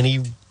think we have any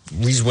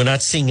reason. We're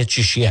not seeing it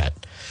just yet.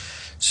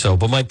 So,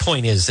 but my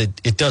point is that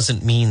it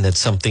doesn't mean that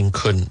something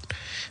couldn't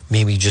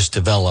maybe just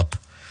develop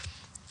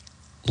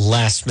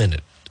last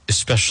minute,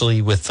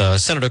 especially with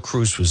Senator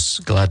Cruz was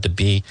glad to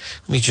be.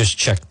 Let me just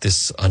check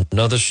this.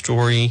 Another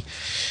story.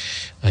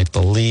 I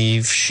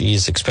believe she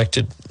is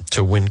expected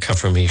to win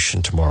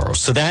confirmation tomorrow.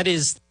 So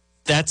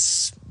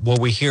that's what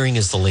we're hearing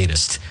is the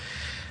latest.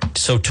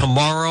 So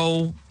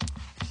tomorrow,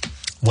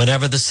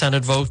 whenever the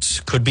Senate votes,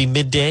 could be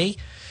midday.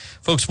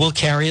 Folks, we'll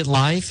carry it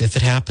live if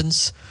it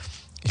happens.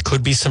 It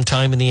could be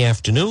sometime in the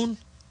afternoon.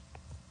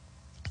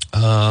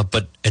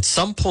 But at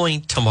some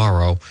point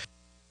tomorrow,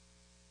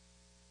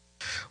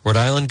 Rhode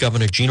Island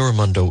Governor Gina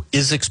Raimondo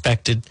is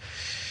expected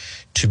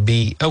to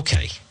be,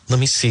 okay, let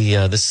me see,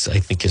 this I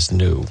think is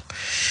new.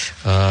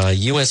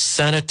 U.S.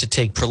 Senate to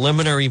take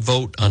preliminary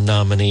vote on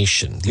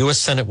nomination. The U.S.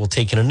 Senate will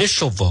take an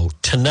initial vote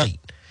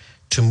tonight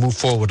to move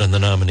forward on the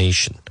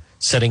nomination,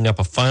 setting up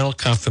a final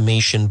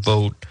confirmation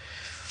vote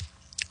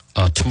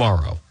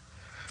tomorrow.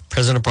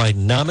 President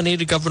Biden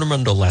nominated Governor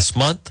Raimondo last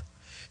month.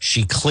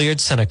 She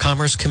cleared Senate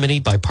Commerce Committee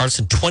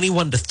bipartisan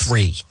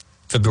 21-3,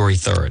 February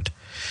 3rd.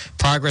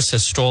 Progress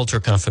has stalled her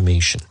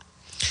confirmation.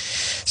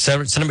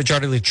 Senate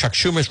Majority Leader Chuck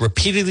Schumer has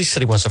repeatedly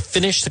said he wants to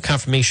finish the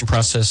confirmation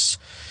process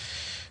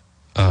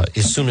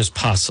as soon as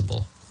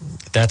possible.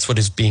 That's what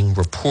is being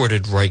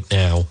reported right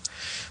now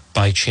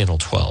by Channel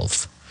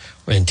 12.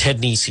 And Ted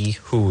Nesi,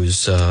 who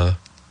is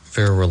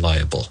very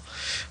reliable.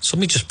 So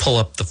let me just pull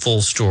up the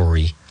full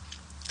story,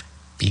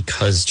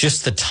 because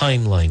just the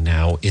timeline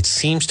now, it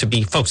seems to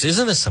be, folks,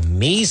 isn't this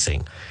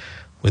amazing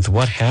with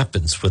what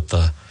happens with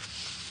the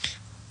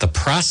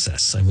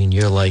process? I mean,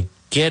 you're like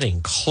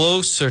getting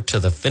closer to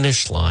the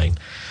finish line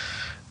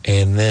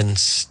and then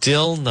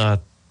still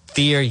not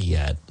there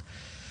yet.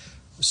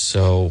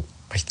 So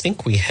I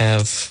think we have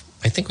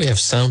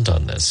sound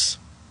on this.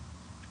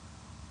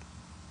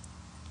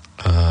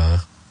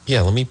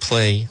 Yeah, let me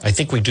play. I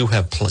think we do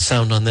have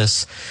sound on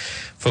this.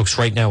 Folks,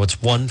 right now it's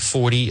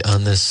 1:40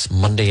 on this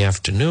Monday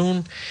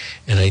afternoon,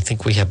 and I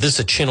think we have, this is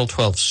a Channel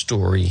 12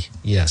 story,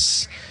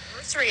 yes.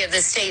 anniversary of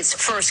the state's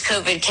first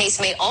COVID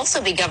case may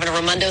also be Governor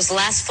Raimondo's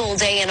last full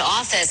day in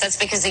office. That's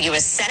because the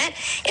U.S. Senate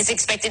is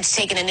expected to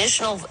take an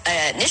initial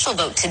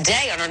vote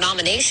today on her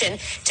nomination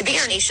to be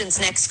our nation's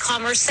next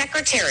Commerce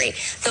Secretary.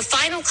 The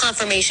final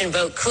confirmation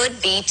vote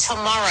could be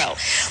tomorrow.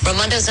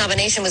 Raimondo's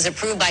nomination was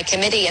approved by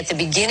committee at the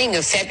beginning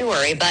of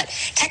February, but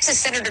Texas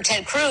Senator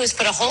Ted Cruz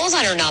put a hold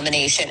on her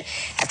nomination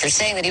after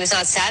saying that he was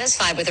not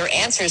satisfied with her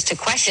answers to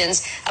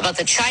questions about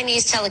the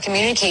Chinese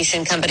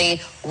telecommunication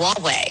company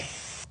Huawei.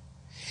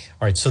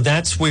 All right, so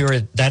that's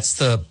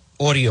the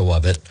audio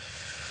of it.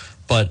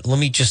 But let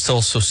me just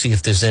also see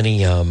if there's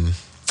any,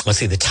 let's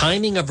see, the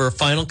timing of her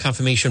final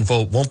confirmation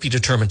vote won't be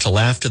determined till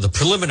after the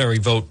preliminary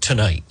vote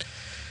tonight.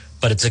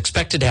 But it's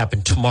expected to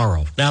happen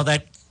tomorrow. Now,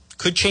 that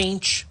could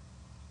change.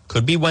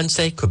 Could be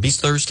Wednesday, could be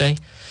Thursday.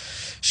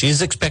 She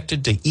is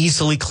expected to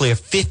easily clear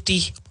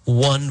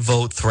 51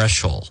 vote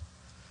threshold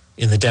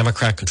in the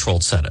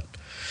Democrat-controlled Senate.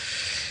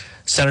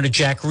 Senator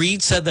Jack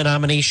Reed said the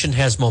nomination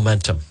has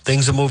momentum.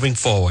 Things are moving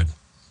forward.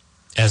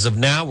 As of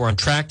now, we're on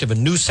track to have a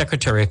new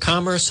Secretary of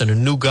Commerce and a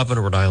new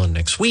governor of Rhode Island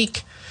next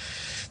week.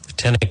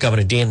 Lieutenant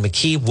Governor Dan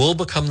McKee will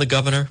become the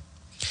governor.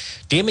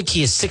 Dan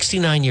McKee is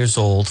 69 years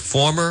old,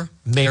 former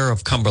mayor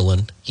of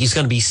Cumberland. He's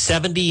going to be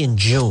 70 in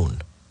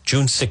June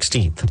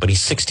 16th, but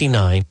he's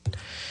 69,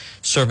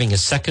 serving a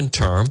second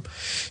term.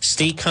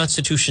 State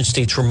Constitution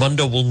states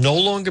Raimondo will no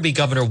longer be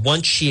governor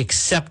once she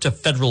accepts a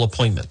federal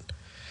appointment,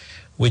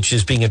 which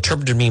is being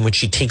interpreted to mean when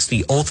she takes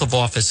the oath of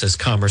office as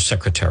Commerce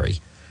Secretary.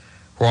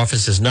 Her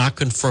office has not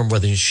confirmed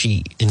whether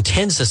she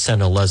intends to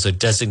send a letter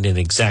designating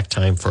an exact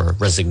time for her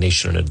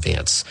resignation in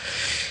advance.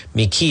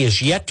 McKee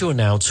is yet to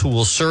announce who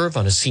will serve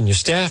on his senior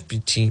staff,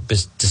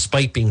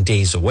 despite being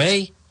days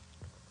away.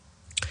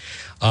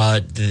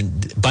 By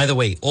the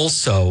way,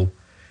 also,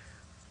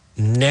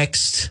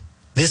 this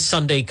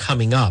Sunday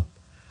coming up,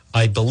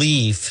 I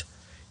believe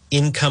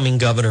incoming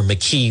Governor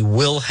McKee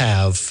will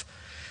have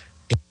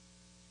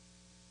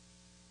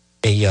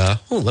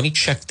let me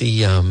check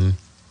the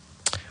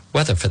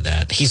weather for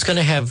that. He's going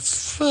to have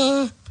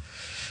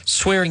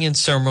swearing-in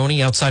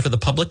ceremony outside for the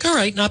public. All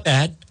right, not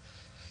bad.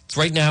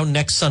 Right now,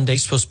 next Sunday,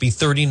 supposed to be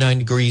 39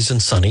 degrees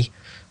and sunny.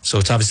 So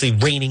it's obviously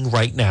raining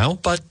right now,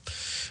 but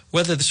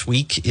weather this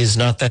week is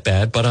not that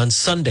bad. But on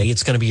Sunday,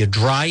 it's going to be a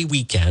dry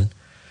weekend.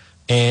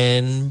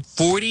 And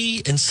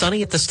 40 and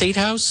sunny at the State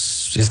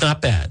House is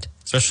not bad.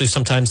 Especially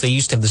sometimes they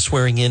used to have the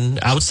swearing-in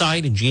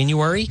outside in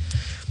January.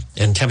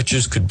 And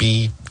temperatures could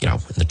be, in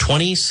the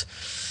 20s.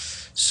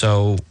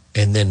 So,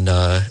 and then,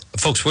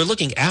 folks, we're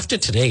looking after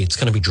today. It's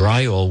going to be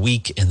dry all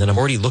week. And then I'm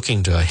already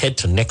looking to head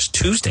to next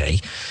Tuesday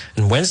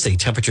and Wednesday.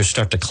 Temperatures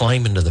start to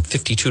climb into the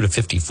 52 to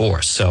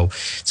 54. So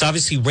it's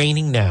obviously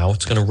raining now.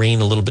 It's going to rain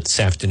a little bit this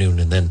afternoon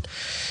and then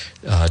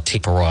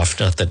taper off.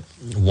 Not that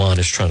Juan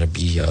is trying to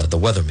be the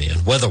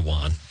weatherman, Weather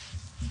Juan.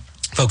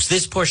 Folks,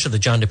 this portion of the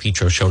John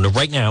DePietro Show, now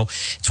right now,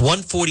 it's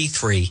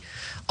 1:43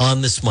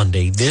 on this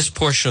Monday. This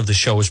portion of the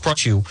show is brought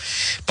to you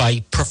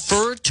by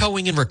Preferred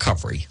Towing and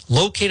Recovery,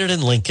 located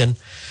in Lincoln.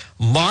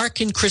 Mark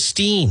and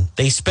Christine,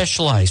 they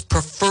specialize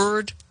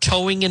Preferred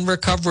Towing and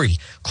Recovery.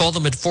 Call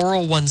them at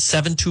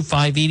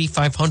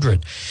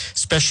 401-725-8500.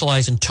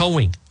 Specialize in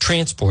towing,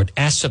 transport,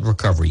 asset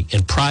recovery,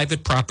 and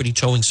private property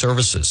towing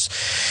services.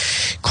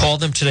 Call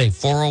them today,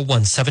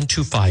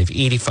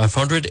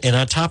 401-725-8500. And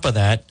on top of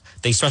that,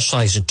 they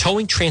specialize in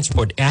towing,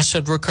 transport,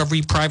 asset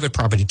recovery, private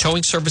property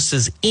towing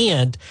services,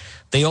 and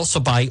they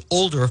also buy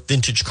older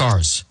vintage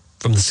cars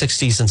from the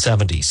 60s and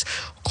 70s.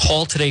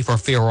 Call today for a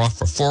fair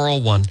offer,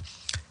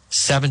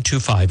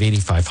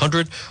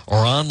 401-725-8500, or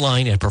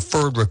online at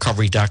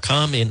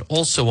preferredrecovery.com, and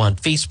also on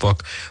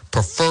Facebook,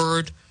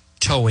 Preferred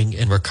Towing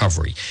and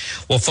Recovery.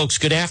 Well, folks,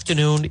 good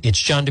afternoon. It's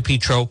John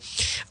DePietro.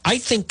 I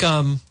think,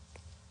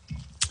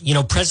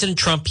 President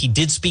Trump, he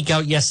did speak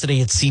out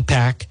yesterday at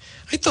CPAC.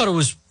 I thought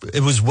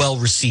it was well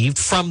received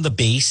from the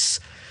base,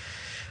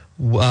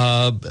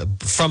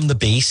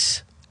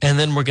 and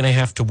then we're going to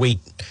have to wait.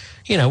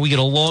 We get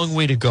a long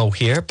way to go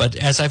here, but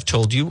as I've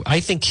told you, I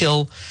think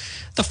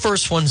the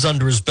first one's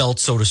under his belt,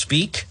 so to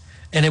speak,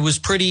 and it was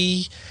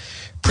pretty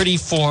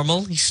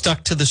formal. He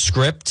stuck to the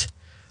script.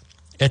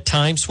 At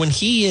times, when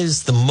he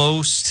is the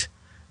most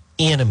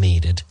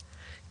animated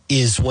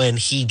is when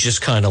he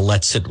just kind of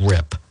lets it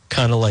rip,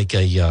 kind of like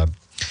a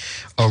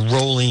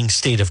rolling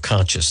state of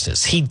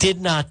consciousness. He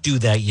did not do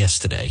that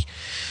yesterday.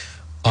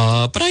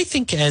 But I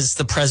think as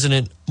the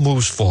president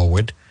moves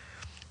forward,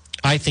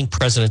 I think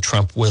President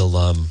Trump will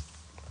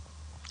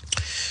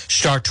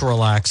start to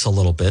relax a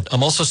little bit.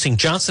 I'm also seeing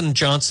Johnson &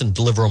 Johnson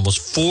deliver almost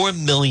 4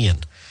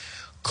 million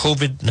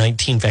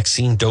COVID-19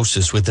 vaccine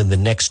doses within the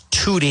next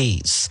 2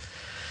 days.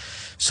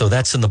 So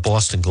that's in the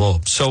Boston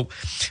Globe. So,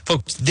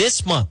 folks,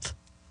 this month,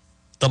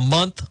 the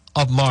month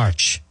of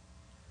March,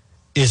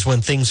 is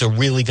when things are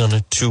really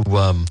going to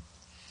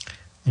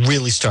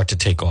really start to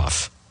take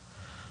off.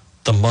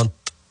 The month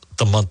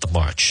of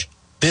March.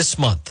 This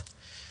month.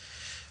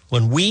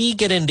 When we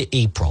get into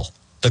April,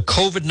 the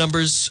COVID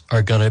numbers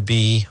are going to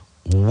be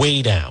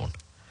way down.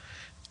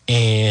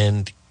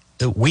 And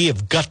we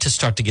have got to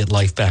start to get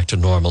life back to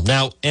normal.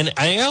 Now, and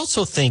I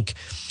also think,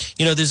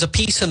 there's a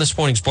piece in this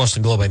morning's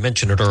Boston Globe, I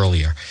mentioned it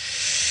earlier.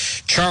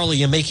 Charlie,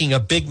 you're making a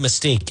big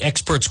mistake.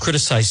 Experts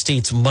criticize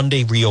state's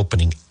Monday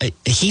reopening.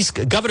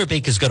 Governor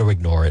Baker's got to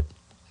ignore it.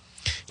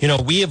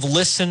 We have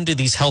listened to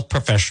these health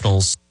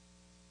professionals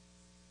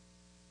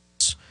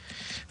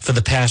for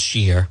the past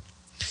year.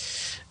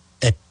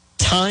 At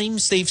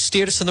times, they've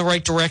steered us in the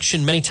right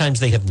direction. Many times,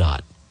 they have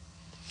not.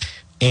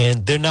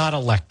 And they're not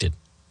elected.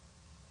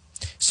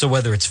 So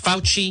whether it's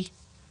Fauci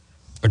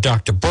or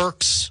Dr.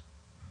 Birx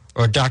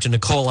or Dr.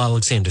 Nicole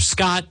Alexander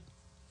Scott,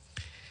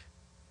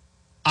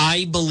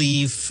 I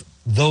believe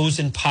those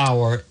in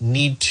power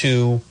need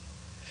to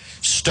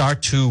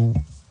start to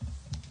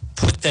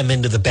put them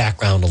into the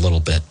background a little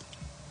bit.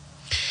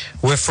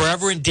 We're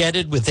forever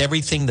indebted with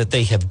everything that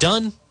they have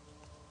done,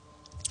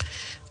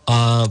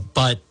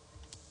 but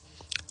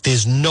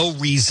there's no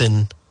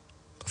reason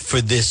for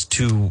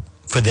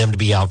them to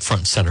be out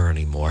front and center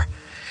anymore.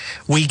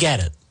 We get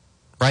it,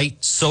 right?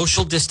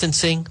 Social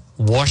distancing,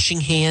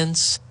 washing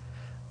hands,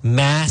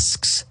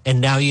 masks, and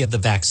now you have the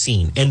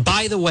vaccine. And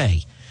by the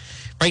way,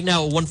 right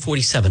now at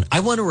 1:47, I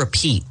want to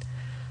repeat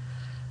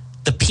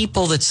the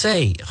people that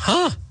say,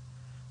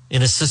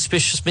 in a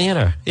suspicious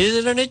manner,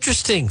 isn't it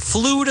interesting?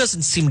 Flu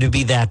doesn't seem to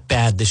be that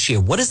bad this year.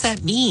 What does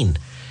that mean?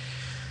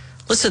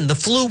 Listen, the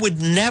flu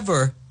would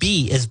never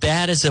be as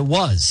bad as it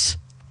was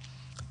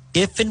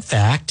if, in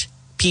fact,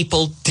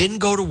 people didn't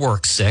go to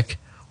work sick,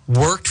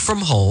 worked from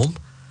home.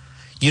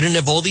 You didn't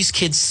have all these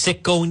kids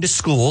sick going to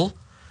school.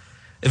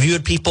 If you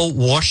had people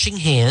washing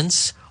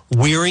hands,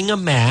 wearing a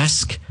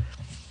mask,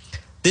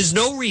 there's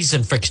no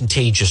reason for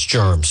contagious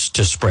germs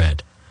to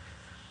spread.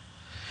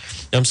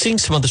 Now, I'm seeing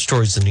some other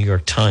stories the New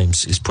York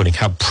Times is putting,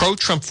 how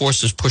pro-Trump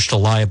forces pushed a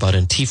lie about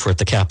Antifa at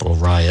the Capitol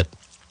riot.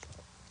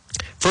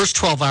 First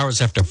 12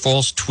 hours after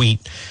false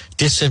tweet,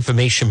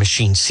 disinformation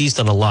machine seized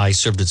on a lie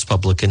served its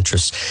public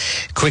interest,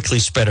 quickly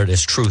spread it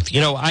as truth.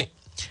 I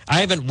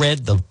haven't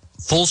read the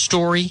full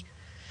story,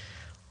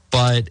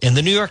 but in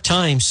the New York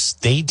Times,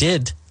 they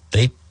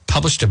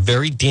published a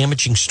very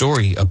damaging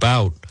story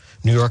about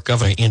New York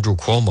Governor Andrew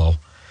Cuomo,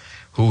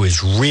 who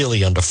is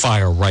really under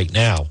fire right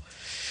now.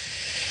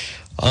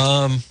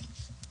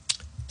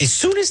 As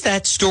soon as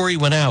that story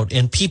went out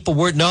and people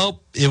were,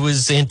 nope, it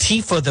was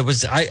Antifa that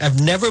was,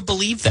 I've never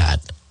believed that.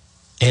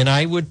 And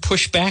I would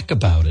push back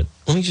about it.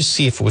 Let me just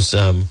see if it was,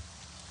 some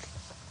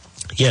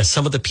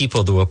of the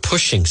people that were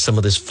pushing some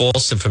of this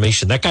false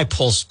information. That guy,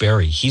 Paul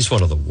Sperry, he's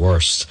one of the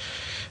worst.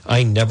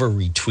 I never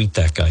retweet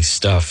that guy's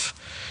stuff.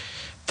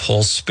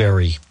 Paul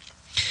Sperry.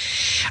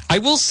 I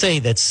will say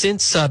that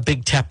since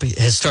Big Tech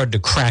has started to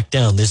crack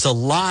down, there's a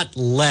lot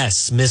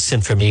less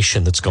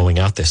misinformation that's going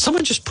out there.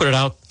 Someone just put it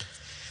out.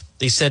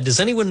 They said, does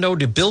anyone know,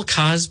 did Bill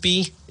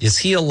Cosby, is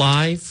he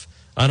alive?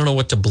 I don't know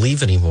what to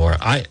believe anymore.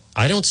 I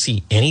don't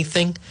see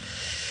anything.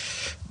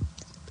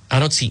 I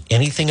don't see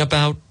anything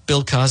about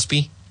Bill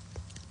Cosby.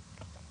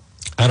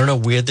 I don't know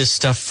where this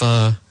stuff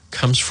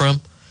comes from.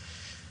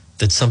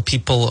 That some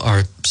people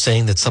are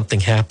saying that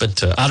something happened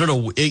to, I don't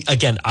know.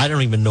 Again, I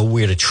don't even know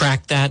where to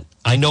track that.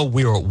 I know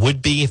where it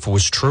would be if it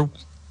was true.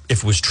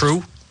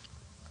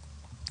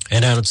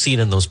 And I don't see it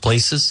in those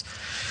places.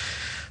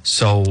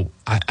 So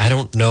I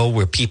don't know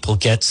where people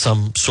get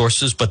some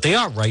sources, but they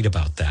are right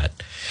about that.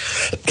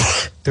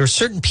 There are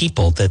certain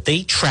people that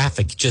they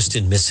traffic just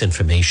in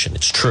misinformation.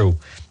 It's true.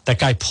 That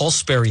guy, Paul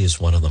Sperry, is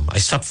one of them. I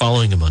stopped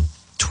following him on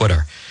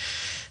Twitter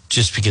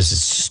just because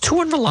it's just too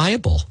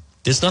unreliable.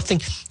 There's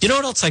nothing. You know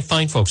what else I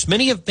find, folks?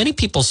 Many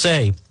people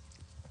say,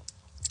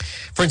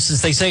 for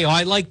instance, they say,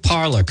 I like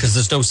Parler because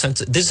there's no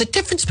censor. There's a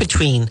difference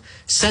between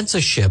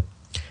censorship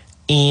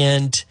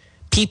and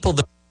people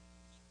that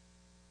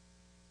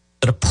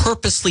are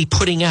purposely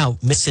putting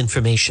out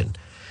misinformation.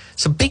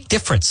 It's a big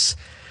difference.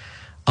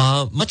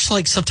 Much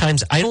like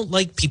sometimes I don't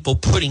like people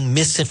putting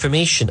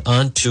misinformation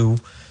onto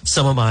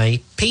some of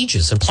my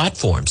pages and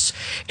platforms.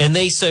 And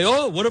they say,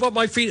 oh, what about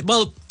my freedom?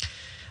 Well,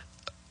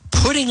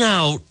 putting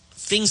out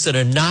things that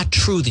are not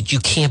true that you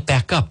can't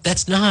back up,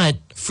 that's not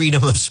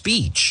freedom of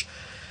speech.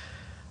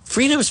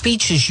 Freedom of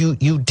speech is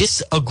you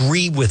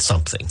disagree with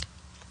something.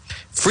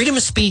 Freedom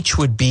of speech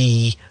would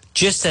be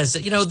just as,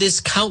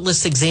 there's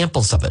countless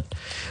examples of it.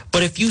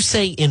 But if you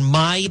say, in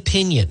my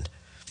opinion,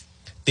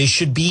 there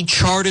should be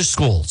charter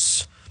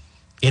schools.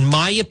 In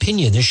my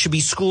opinion, there should be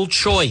school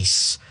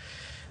choice.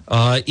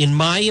 In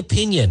my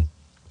opinion,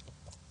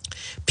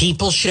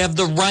 people should have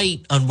the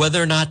right on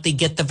whether or not they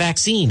get the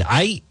vaccine.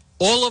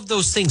 All of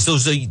those things,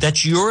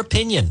 that's your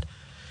opinion.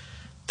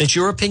 That's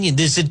your opinion.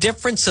 There's a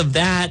difference of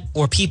that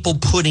or people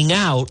putting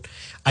out,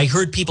 I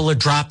heard people are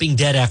dropping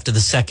dead after the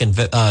second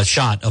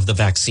shot of the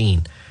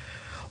vaccine.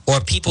 Or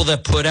people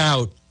that put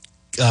out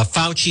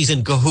Fauci's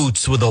in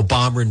cahoots with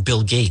Obama and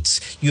Bill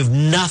Gates. You have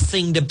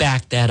nothing to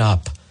back that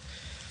up.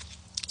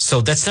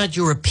 So that's not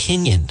your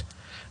opinion.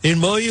 In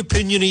my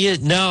opinion,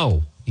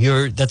 no,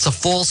 that's a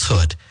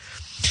falsehood.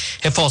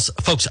 Hey, folks,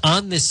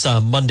 on this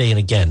Monday, and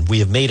again, we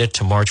have made it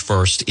to March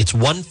 1st. It's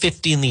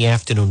 1:50 in the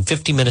afternoon,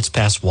 50 minutes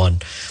past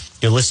 1.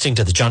 You're listening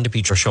to the John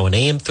DePietro Show on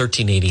AM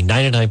 1380,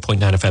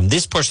 99.9 FM.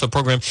 This portion of the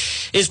program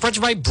is brought to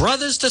you by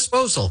Brothers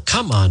Disposal.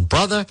 Come on,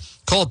 brother.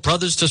 Call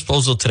Brothers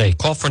Disposal today.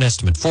 Call for an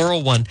estimate,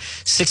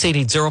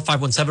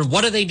 401-688-0517.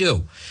 What do they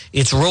do?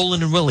 It's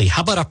Roland and Willie.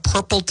 How about a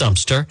purple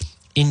dumpster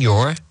in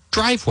your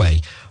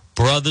driveway?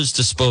 Brothers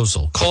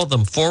Disposal. Call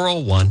them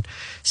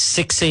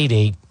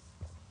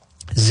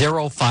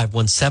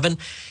 401-688-0517.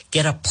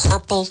 Get a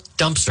purple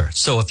dumpster.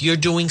 So if you're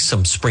doing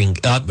some spring,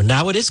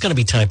 now it is going to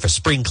be time for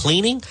spring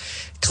cleaning.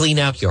 Clean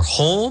out your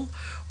home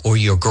or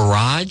your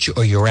garage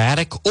or your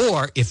attic.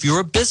 Or if you're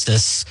a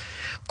business,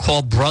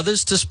 call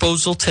Brothers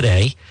Disposal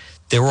today.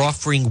 They're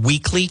offering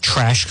weekly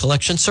trash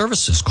collection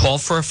services. Call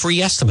for a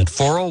free estimate,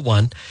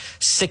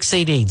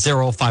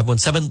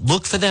 401-688-0517.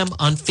 Look for them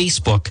on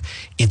Facebook.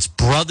 It's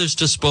Brothers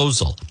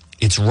Disposal.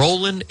 It's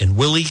Roland and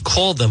Willie.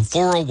 Call them,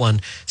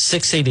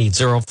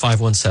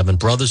 401-688-0517.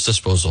 Brothers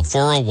Disposal,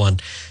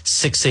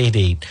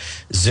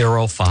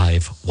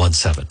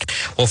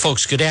 401-688-0517. Well,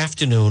 folks, good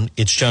afternoon.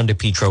 It's John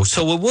DePietro.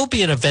 So it will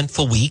be an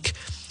eventful week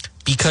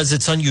because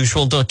it's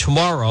unusual.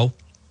 Tomorrow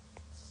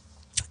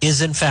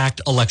is, in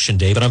fact, Election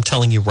Day. But I'm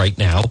telling you right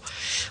now,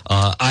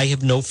 I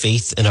have no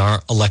faith in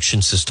our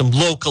election system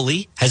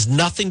locally. Has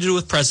nothing to do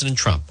with President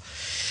Trump.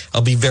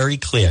 I'll be very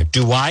clear.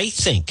 Do I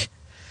think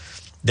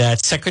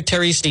that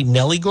Secretary of State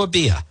Nellie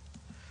Gorbea,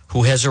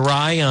 who has her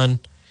eye on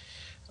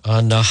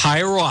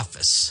higher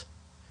office,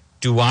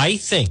 do I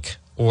think,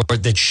 or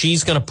that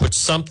she's going to put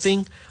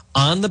something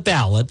on the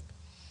ballot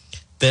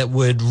that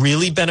would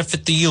really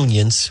benefit the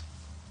unions?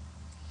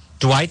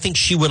 Do I think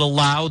she would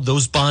allow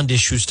those bond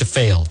issues to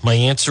fail? My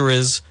answer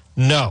is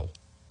no,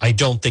 I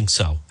don't think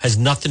so. Has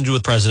nothing to do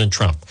with President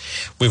Trump.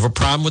 We have a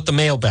problem with the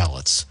mail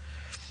ballots.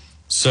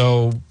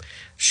 So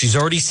she's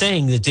already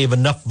saying that they have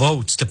enough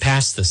votes to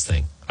pass this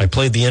thing. I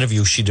played the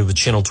interview she did with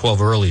Channel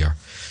 12 earlier,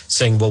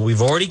 saying, well,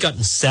 we've already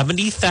gotten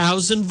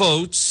 70,000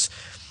 votes,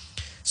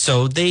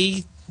 so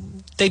they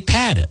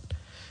pad it.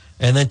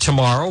 And then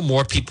tomorrow,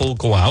 more people will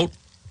go out.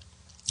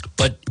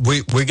 But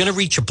we're going to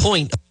reach a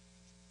point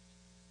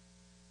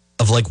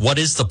of, like, what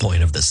is the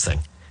point of this thing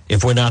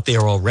if we're not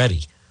there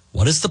already?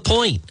 What is the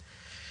point?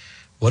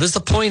 What is the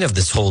point of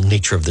this whole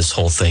nature of this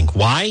whole thing?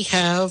 Why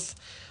have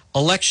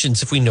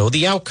elections if we know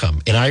the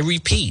outcome? And I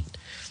repeat,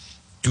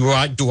 do you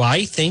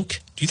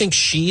think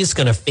she is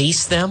going to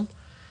face them?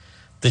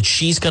 That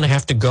she's going to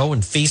have to go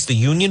and face the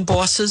union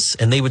bosses?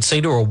 And they would say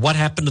to her, what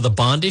happened to the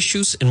bond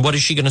issues? And what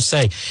is she going to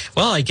say?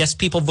 Well, I guess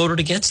people voted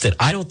against it.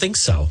 I don't think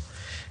so.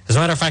 As a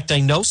matter of fact,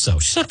 I know so.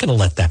 She's not going to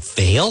let that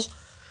fail.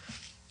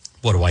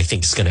 What do I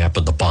think is going to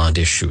happen to the bond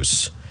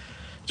issues?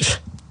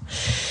 What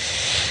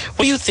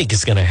do you think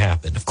is going to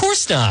happen? Of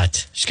course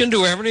not. She's going to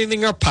do everything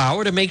in her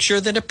power to make sure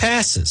that it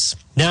passes.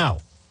 Now,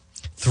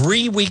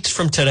 3 weeks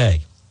from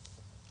today,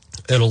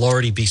 it'll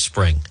already be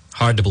spring.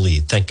 Hard to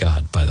believe. Thank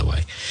God, by the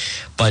way.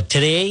 But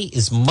today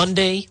is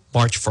Monday,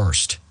 March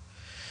 1st.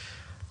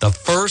 The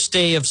first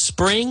day of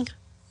spring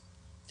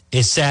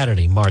is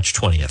Saturday, March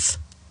 20th.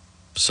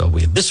 So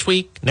we have this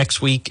week,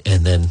 next week,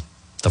 and then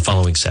the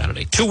following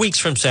Saturday. 2 weeks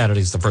from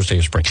Saturday is the first day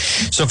of spring.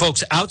 So,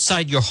 folks,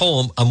 outside your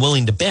home, I'm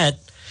willing to bet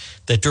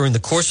that during the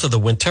course of the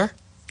winter,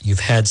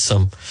 you've had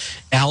some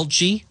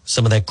algae,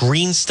 some of that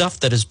green stuff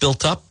that is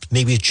built up.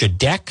 Maybe it's your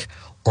deck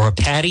or a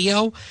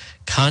patio.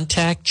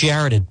 Contact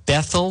Jared at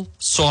Bethel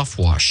Soft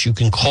Wash. You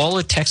can call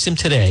or text him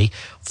today,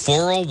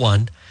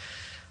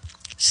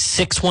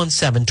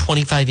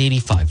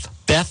 401-617-2585.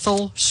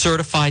 Bethel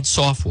Certified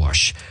Soft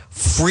Wash.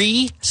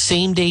 Free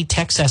same-day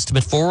text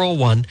estimate,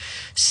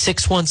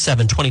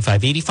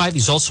 401-617-2585.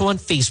 He's also on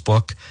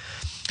Facebook.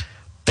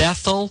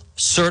 Bethel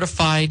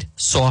Certified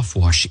Soft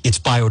Wash. It's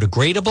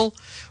biodegradable,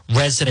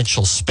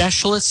 residential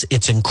specialist.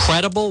 It's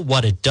incredible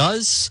what it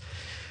does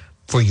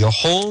for your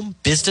home,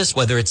 business,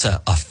 whether it's a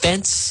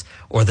fence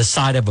or the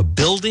side of a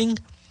building.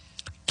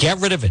 Get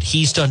rid of it.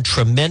 He's done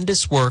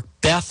tremendous work.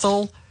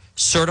 Bethel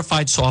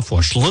Certified Soft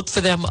Wash. Look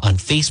for them on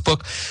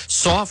Facebook.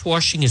 Soft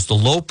washing is the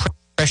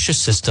low-pressure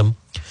system.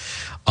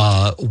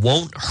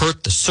 Won't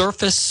hurt the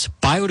surface.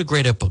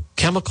 Biodegradable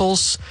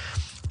chemicals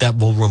that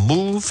will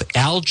remove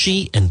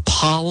algae and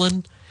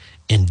pollen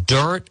and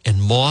dirt and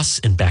moss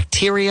and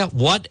bacteria.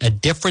 What a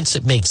difference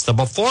it makes. The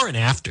before and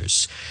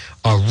afters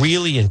are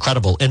really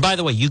incredible. And by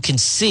the way, you can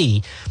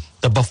see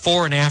the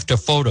before and after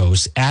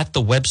photos at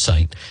the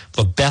website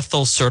for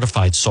Bethel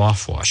Certified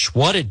Soft Wash.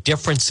 What a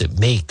difference it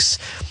makes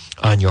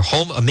on your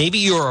home. Or maybe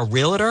you're a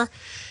realtor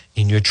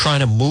and you're trying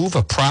to move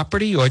a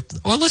property, or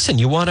listen,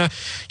 you want to,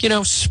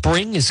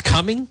 spring is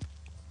coming.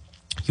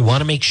 You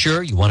want to make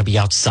sure you want to be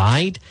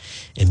outside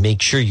and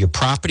make sure your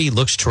property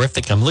looks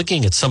terrific. I'm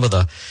looking at some of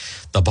the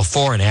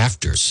before and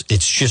afters.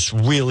 It's just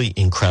really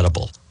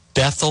incredible.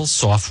 Bethel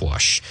Soft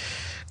Wash.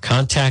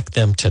 Contact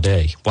them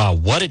today. Wow,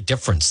 what a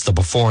difference, the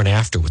before and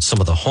after with some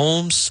of the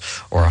homes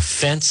or a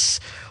fence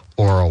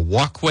or a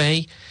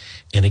walkway.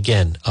 And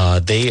again,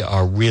 they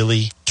are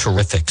really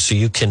terrific. So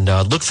you can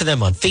look for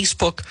them on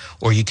Facebook,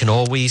 or you can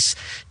always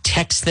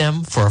text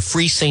them for a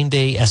free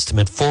same-day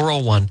estimate,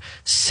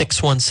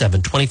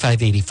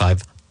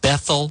 401-617-2585,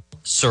 Bethel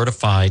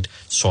Certified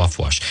Soft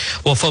Wash.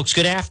 Well, folks,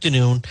 good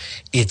afternoon.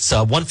 It's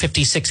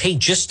 1:56. Hey,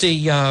 just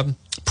a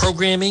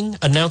programming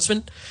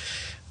announcement.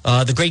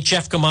 The great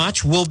Jeff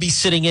Gamach will be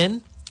sitting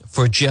in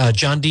for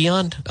John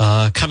Dion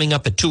coming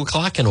up at 2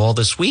 o'clock and all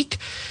this week.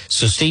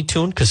 So stay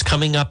tuned, because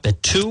coming up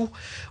at 2,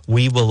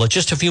 we will,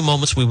 just a few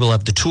moments, we will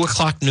have the 2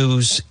 o'clock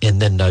news,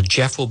 and then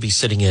Jeff will be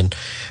sitting in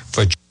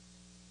for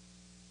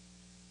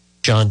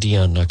John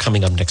Dion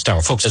coming up next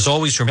hour. Folks, as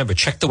always, remember,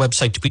 check the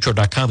website,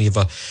 DePetro.com. We have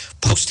a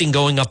posting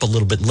going up a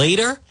little bit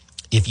later.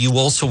 If you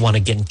also want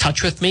to get in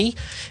touch with me,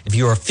 if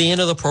you're a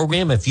fan of the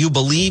program, if you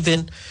believe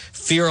in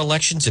fair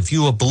elections, if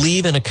you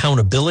believe in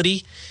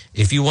accountability,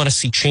 if you want to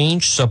see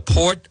change,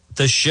 support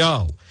the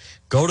show,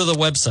 go to the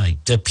website,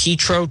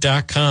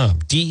 DePetro.com,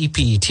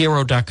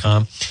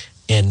 DEPETRO.com,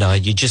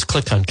 and you just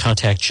click on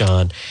Contact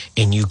John,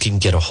 and you can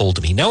get a hold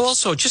of me. Now,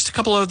 also, just a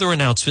couple other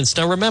announcements.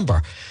 Now,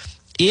 remember,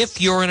 if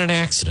you're in an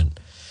accident,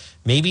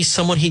 maybe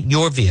someone hit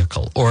your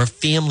vehicle, or a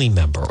family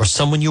member, or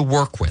someone you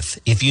work with,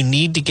 if you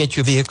need to get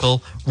your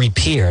vehicle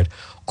repaired,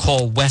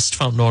 call West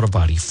Fountain Auto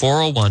Body,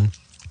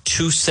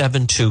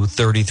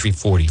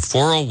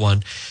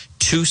 401-272-3340,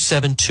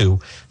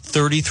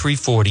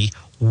 401-272-3340,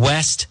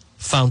 West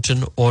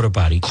Fountain Auto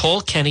Body.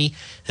 Call Kenny.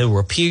 He'll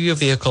repair your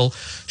vehicle,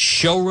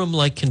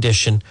 showroom-like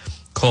condition.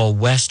 Call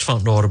West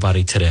Fountain Auto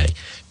Body today,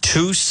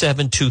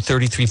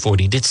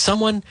 272-3340. Did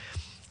someone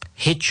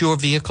hit your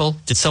vehicle?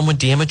 Did someone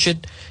damage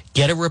it?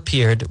 Get it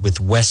repaired with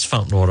West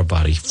Fountain Auto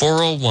Body,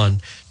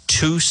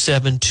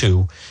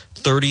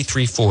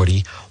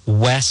 401-272-3340,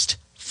 West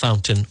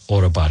Fountain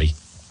Auto Body.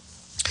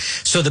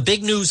 So the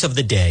big news of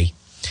the day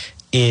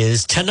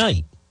is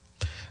tonight,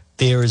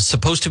 there is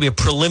supposed to be a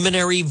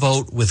preliminary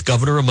vote with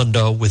Governor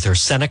Raimondo with her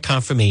Senate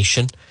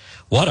confirmation.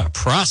 What a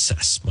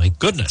process. My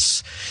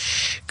goodness.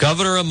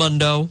 Governor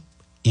Raimondo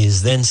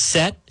is then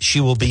set. She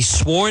will be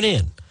sworn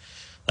in.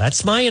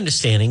 That's my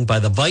understanding, by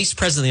the Vice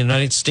President of the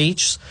United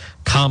States,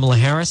 Kamala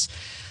Harris,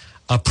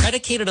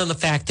 predicated on the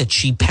fact that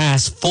she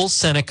passed full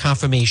Senate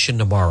confirmation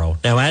tomorrow.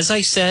 Now, as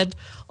I said,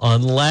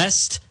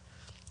 unless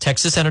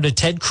Texas Senator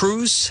Ted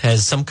Cruz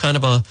has some kind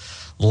of a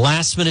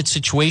last-minute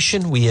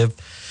situation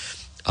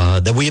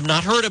that we have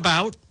not heard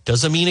about,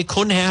 doesn't mean it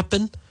couldn't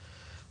happen.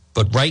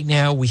 But right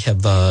now, we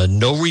have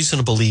no reason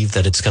to believe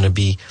that it's going to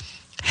be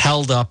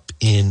held up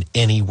in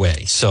any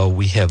way. So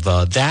we have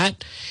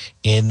that.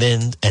 And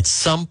then at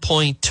some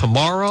point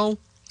tomorrow,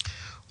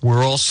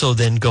 we're also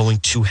then going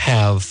to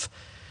have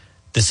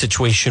the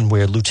situation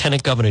where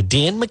Lieutenant Governor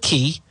Dan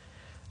McKee,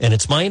 and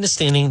it's my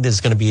understanding there's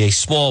going to be a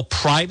small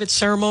private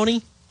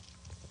ceremony,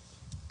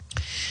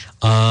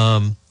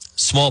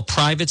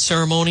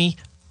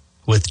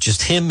 with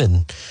just him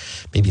and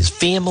maybe his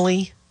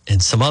family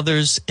and some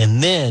others.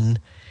 And then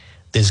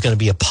there's going to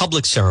be a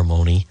public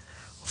ceremony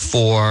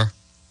for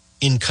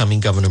incoming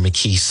Governor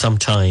McKee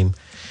sometime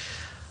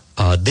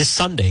this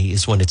Sunday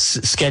is when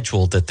it's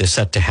scheduled that they're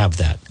set to have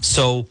that.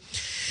 So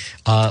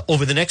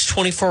over the next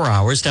 24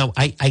 hours, now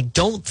I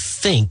don't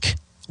think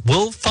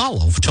we'll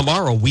follow.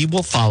 Tomorrow we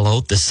will follow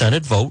the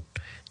Senate vote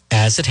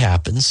as it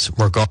happens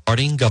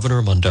regarding Governor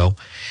Raimondo.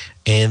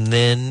 And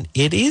then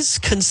it is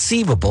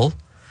conceivable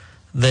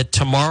that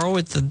tomorrow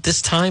at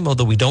this time,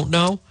 although we don't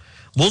know,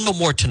 we'll know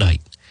more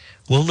tonight.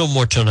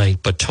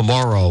 But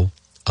tomorrow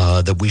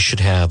that we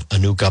should have a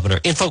new governor.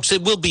 And folks,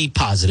 it will be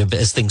positive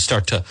as things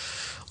start to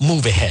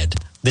move ahead.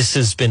 This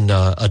has been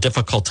a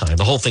difficult time.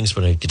 The whole thing's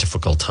been a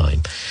difficult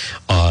time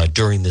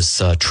during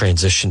this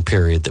transition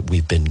period that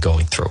we've been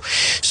going through.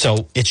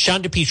 So it's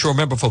John DePetro.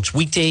 Remember, folks,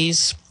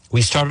 weekdays,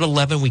 we start at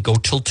 11. We go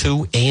till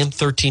 2, AM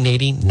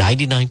 1380,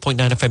 99.9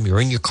 FM. You're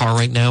in your car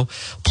right now.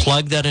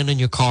 Plug that in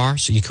your car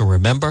so you can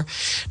remember.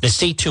 Now,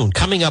 stay tuned.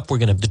 Coming up, we're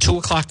going to have the 2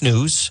 o'clock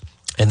news.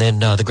 And then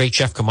the great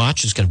Jeff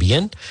Gamach is going to be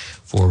in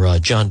for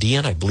John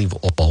Dion, I believe,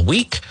 all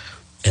week.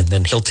 And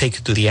then he'll take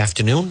it through the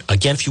afternoon.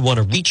 Again, if you want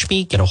to reach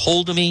me, get a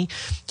hold of me,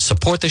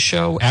 support the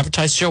show,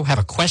 advertise the show, have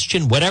a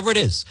question, whatever it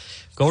is,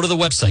 go to the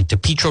website,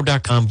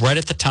 DePetro.com. Right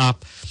at the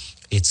top,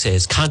 it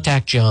says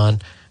Contact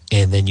John,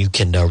 and then you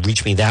can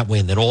reach me that way,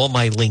 and then all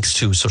my links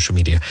to social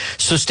media.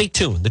 So stay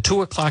tuned. The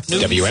 2 o'clock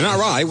news.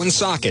 WNRI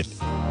Woonsocket.